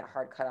just having that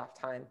hard cutoff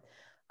time.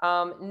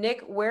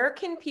 Nick, where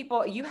can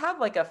people, you have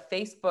like a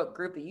Facebook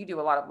group that you do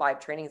a lot of live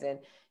trainings in.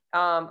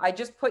 I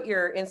just put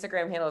your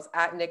Instagram handles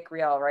at Nick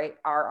Riell, right?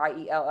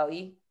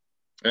 Rielle.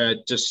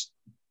 Just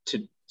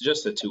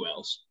the two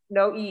L's.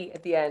 No E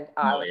at the end.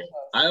 No, yeah.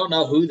 I don't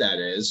know who that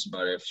is,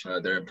 but if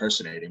they're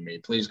impersonating me,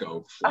 please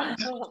go fly.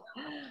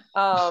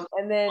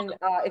 And then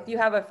if you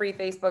have a free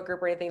Facebook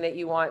group or anything that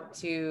you want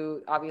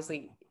to,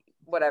 obviously,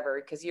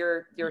 whatever, because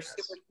you're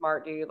super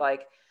smart, dude.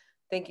 Like,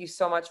 thank you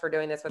so much for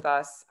doing this with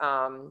us.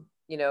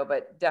 You know,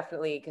 but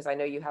definitely, because I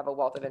know you have a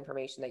wealth of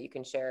information that you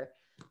can share.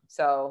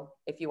 So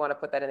if you want to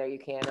put that in there, you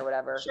can, or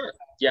whatever. Sure.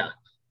 Yeah.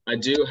 I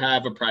do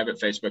have a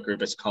private Facebook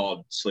group. It's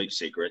called Sleep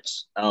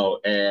Secrets. Oh,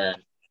 and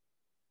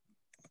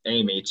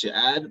Amy, to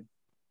add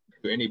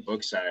to any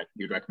books that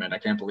you'd recommend, I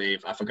can't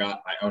believe I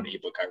forgot my own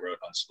ebook I wrote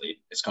on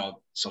sleep. It's called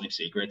Sleep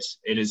Secrets.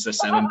 It is the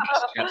 7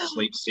 best kept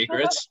sleep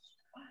secrets.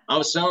 I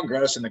was so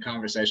engrossed in the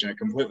conversation, I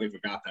completely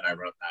forgot that I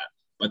wrote that.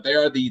 But they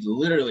are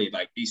literally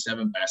like the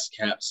 7 best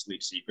kept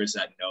sleep secrets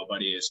that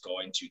nobody is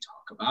going to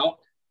talk about.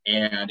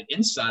 And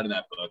inside of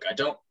that book, I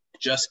don't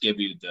just give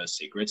you the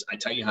secrets. I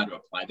tell you how to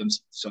apply them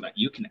so that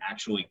you can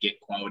actually get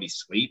quality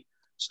sleep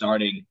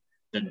starting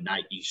the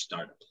night you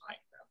start applying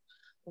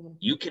them.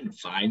 You can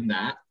find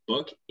that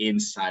book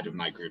inside of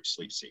my group,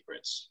 Sleep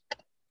Secrets.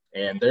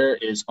 And there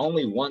is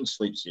only one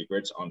Sleep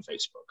Secrets on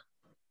Facebook.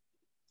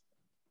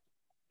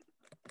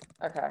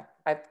 Okay.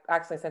 I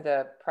actually sent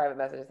a private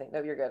message saying,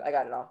 no, you're good. I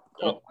got it all.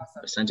 Cool. Oh,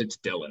 awesome. I sent it to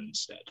Dylan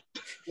instead.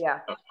 Yeah.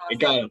 Okay. Awesome. It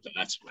got up,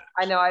 that's what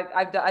I know.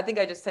 I think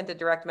I just sent a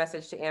direct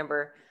message to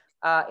Amber.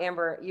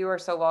 Amber, you are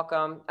so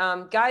welcome.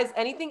 Guys,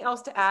 anything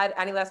else to add?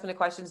 Any last minute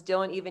questions?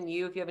 Dylan, even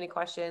you, if you have any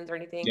questions or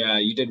anything? Yeah,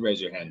 you did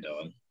raise your hand,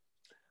 Dylan.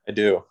 I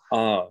do.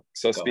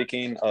 So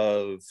speaking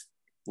of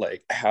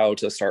like how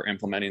to start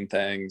implementing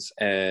things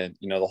and,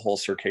 you know, the whole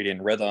circadian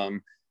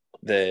rhythm,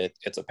 that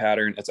it's a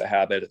pattern, it's a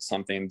habit, it's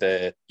something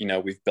that, you know,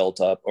 we've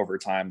built up over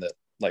time, that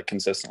like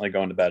consistently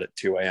going to bed at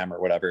 2 a.m. or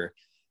whatever.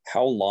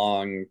 How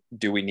long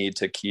do we need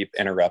to keep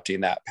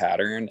interrupting that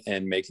pattern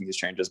and making these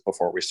changes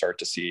before we start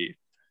to see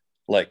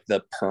like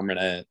the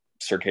permanent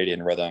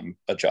circadian rhythm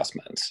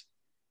adjustments?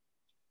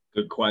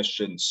 Good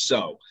question.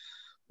 So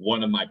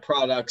one of my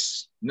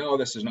products, no,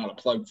 this is not a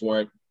plug for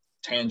it,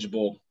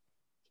 tangible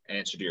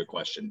answer to your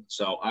question.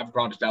 So I have a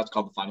product out, it's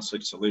called the Final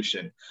Sleep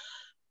Solution.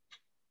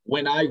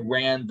 When I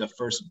ran the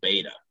first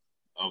beta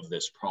of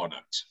this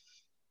product,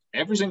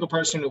 every single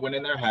person who went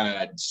in there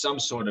had some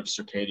sort of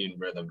circadian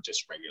rhythm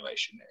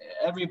dysregulation.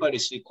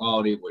 Everybody's sleep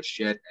quality was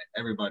shit.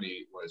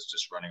 Everybody was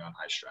just running on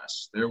high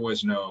stress. There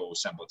was no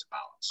semblance of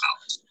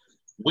balance.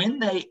 When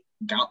they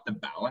got the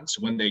balance,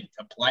 when they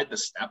applied the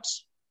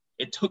steps,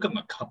 it took them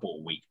a couple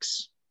of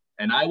weeks.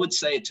 And I would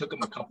say it took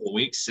them a couple of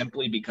weeks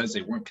simply because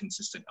they weren't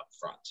consistent up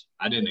front.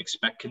 I didn't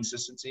expect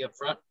consistency up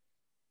front.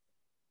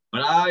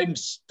 But I'm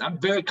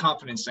very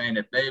confident saying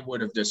if they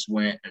would have just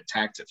went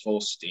attacked at full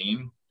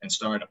steam and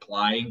started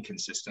applying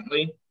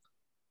consistently,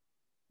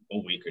 a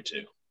week or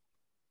two.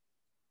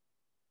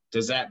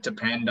 Does that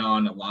depend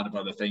on a lot of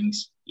other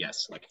things?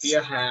 Yes. Like if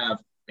you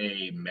have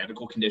a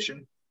medical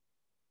condition,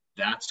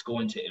 that's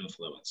going to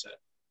influence it.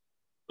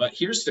 But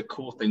here's the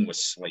cool thing with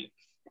sleep.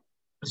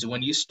 So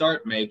when you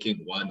start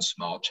making one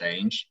small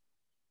change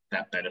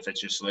that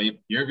benefits your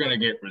sleep, you're going to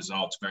get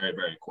results very,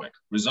 very quick.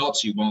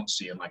 Results you won't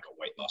see in like a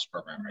weight loss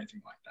program or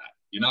anything like that.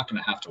 You're not going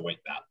to have to wait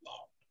that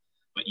long,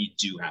 but you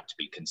do have to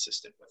be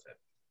consistent with it.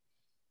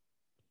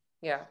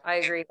 Yeah, I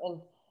agree.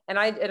 And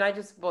I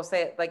just will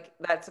say it, like,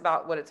 that's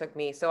about what it took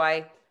me. So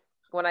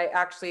when I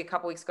actually, a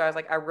couple weeks ago, I was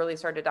like, I really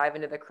started to dive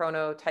into the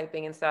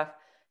chronotyping and stuff.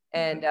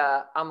 And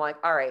I'm like,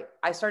 all right,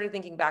 I started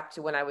thinking back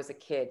to when I was a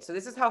kid. So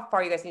this is how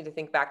far you guys need to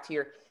think back to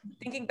your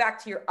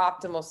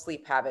optimal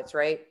sleep habits,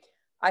 right?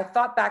 I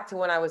thought back to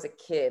when I was a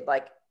kid,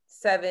 like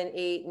 7,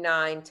 8,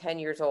 9, 10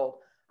 years old.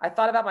 I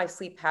thought about my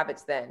sleep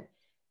habits then.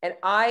 And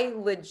I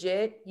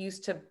legit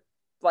used to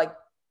like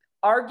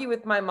argue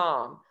with my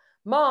mom.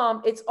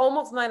 Mom, it's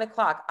almost 9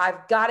 o'clock.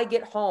 I've got to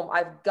get home.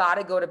 I've got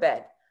to go to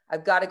bed.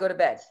 I've got to go to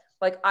bed.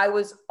 Like I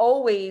was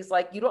always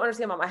like, you don't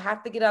understand, Mom. I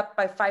have to get up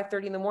by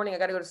 5:30 in the morning. I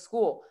got to go to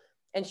school.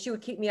 And she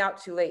would keep me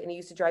out too late. And it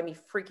used to drive me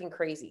freaking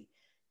crazy.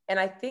 And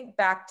I think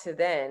back to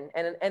then,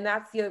 and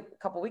that's a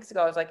couple of weeks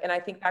ago, I was like, and I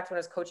think back to when I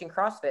was coaching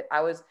CrossFit,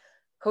 I was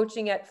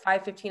coaching at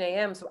 5:15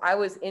 a.m. So I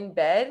was in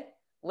bed,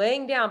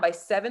 laying down by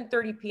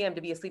 7:30 p.m.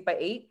 to be asleep by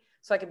 8,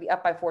 so I could be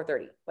up by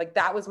 4:30. Like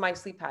that was my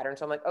sleep pattern.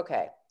 So I'm like,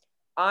 okay,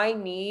 I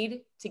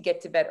need to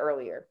get to bed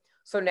earlier.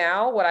 So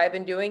now what I've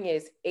been doing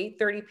is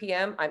 8:30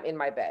 p.m. I'm in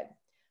my bed.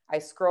 I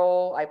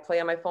scroll, I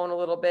play on my phone a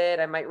little bit.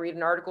 I might read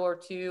an article or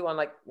two on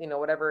like, you know,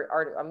 whatever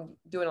art. I'm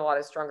doing a lot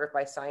of Stronger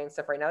by Science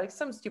stuff right now, like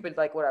some stupid,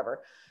 like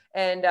whatever.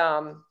 And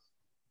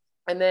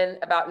then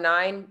about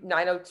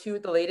 9:02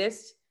 at the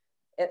latest,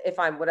 if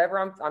I'm whatever,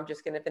 I'm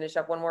just going to finish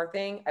up one more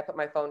thing. I put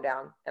my phone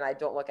down and I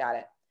don't look at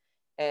it.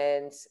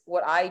 And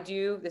what I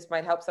do, this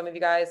might help some of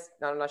you guys.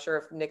 I'm not sure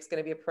if Nick's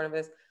going to be a part of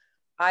this.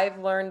 I've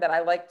learned that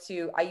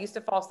I used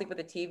to fall asleep with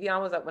the TV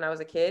on when I was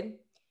a kid,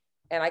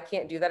 and I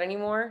can't do that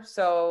anymore.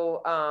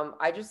 So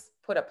I just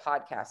put a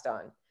podcast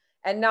on,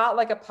 and not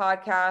like a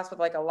podcast with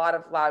like a lot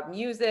of loud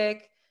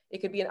music. It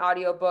could be an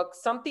audio book,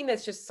 something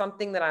that's just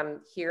something that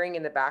I'm hearing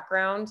in the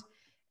background.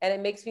 And it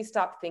makes me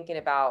stop thinking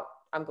about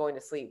I'm going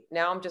to sleep.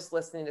 Now I'm just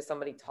listening to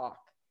somebody talk.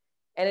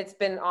 And it's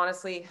been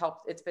honestly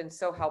helped. It's been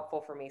so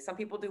helpful for me. Some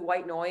people do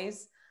white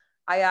noise.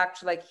 I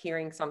actually like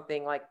hearing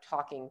something like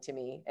talking to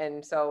me.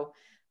 And so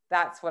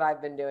that's what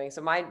I've been doing.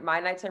 So my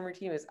nighttime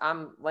routine is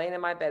I'm laying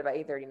in my bed by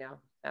 8:30 now.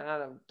 And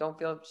I don't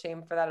feel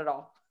shame for that at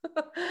all.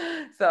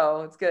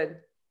 So it's good.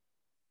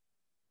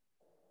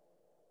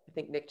 I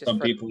think Nick just some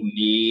people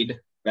need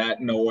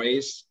that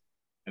noise,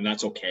 and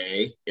that's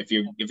okay. If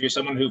you're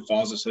someone who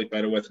falls asleep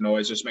better with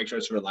noise, just make sure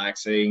it's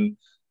relaxing,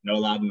 no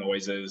loud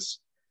noises.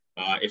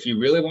 If you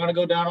really want to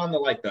go down on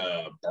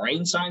the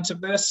brain science of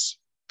this,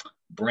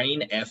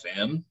 Brain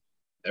FM,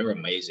 they're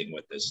amazing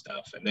with this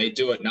stuff, and they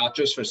do it not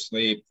just for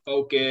sleep,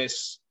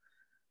 focus,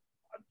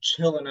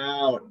 chilling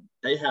out.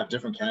 They have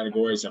different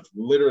categories of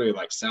literally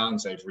like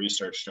sounds they've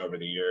researched over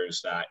the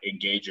years that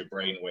engage your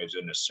brain waves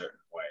in a certain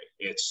way.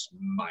 It's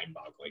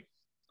mind-boggling.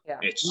 Yeah,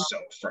 it's so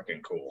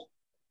freaking cool.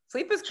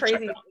 Sleep is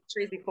crazy,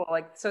 crazy cool.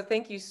 Like, so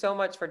thank you so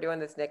much for doing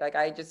this, Nick. Like,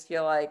 I just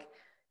feel like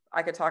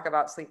I could talk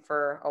about sleep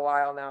for a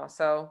while now.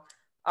 So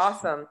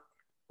awesome.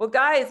 Well,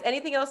 guys,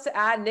 anything else to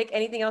add? Nick,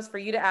 anything else for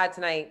you to add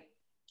tonight?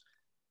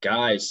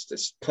 Guys,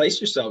 just place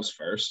yourselves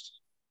first.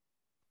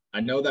 I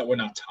know that we're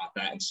not taught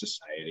that in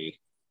society.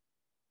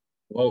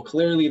 Well,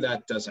 clearly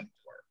that doesn't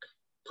work.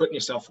 Putting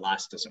yourself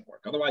last doesn't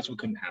work. Otherwise, we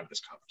couldn't have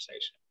this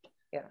conversation.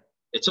 Yeah.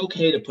 It's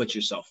okay to put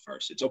yourself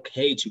first. It's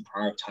okay to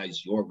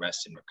prioritize your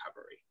rest and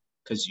recovery,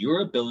 because your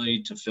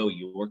ability to fill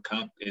your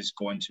cup is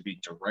going to be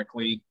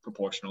directly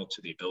proportional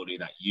to the ability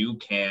that you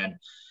can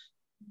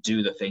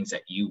do the things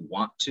that you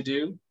want to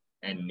do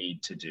and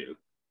need to do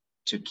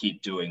to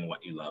keep doing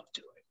what you love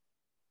doing.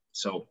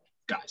 So,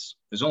 guys,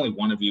 there's only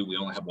one of you. We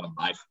only have one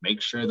life.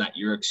 Make sure that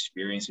you're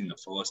experiencing the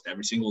fullest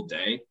every single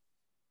day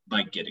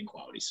by getting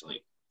quality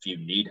sleep. If you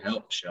need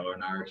help, Cheryl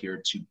and I are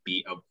here to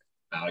be of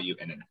value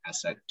and an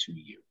asset to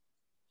you.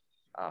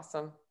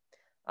 Awesome.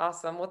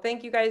 Awesome. Well,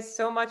 thank you guys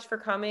so much for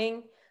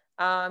coming.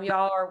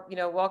 Y'all are,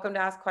 welcome to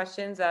ask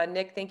questions.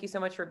 Nick, thank you so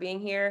much for being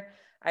here.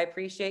 I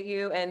appreciate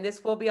you. And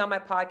this will be on my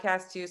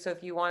podcast too. So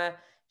if you want to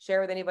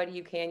share with anybody,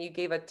 you can. You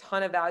gave a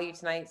ton of value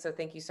tonight. So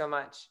thank you so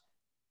much.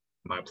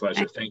 My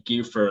pleasure. Thank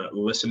you for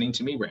listening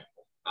to me ramble.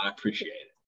 I appreciate it.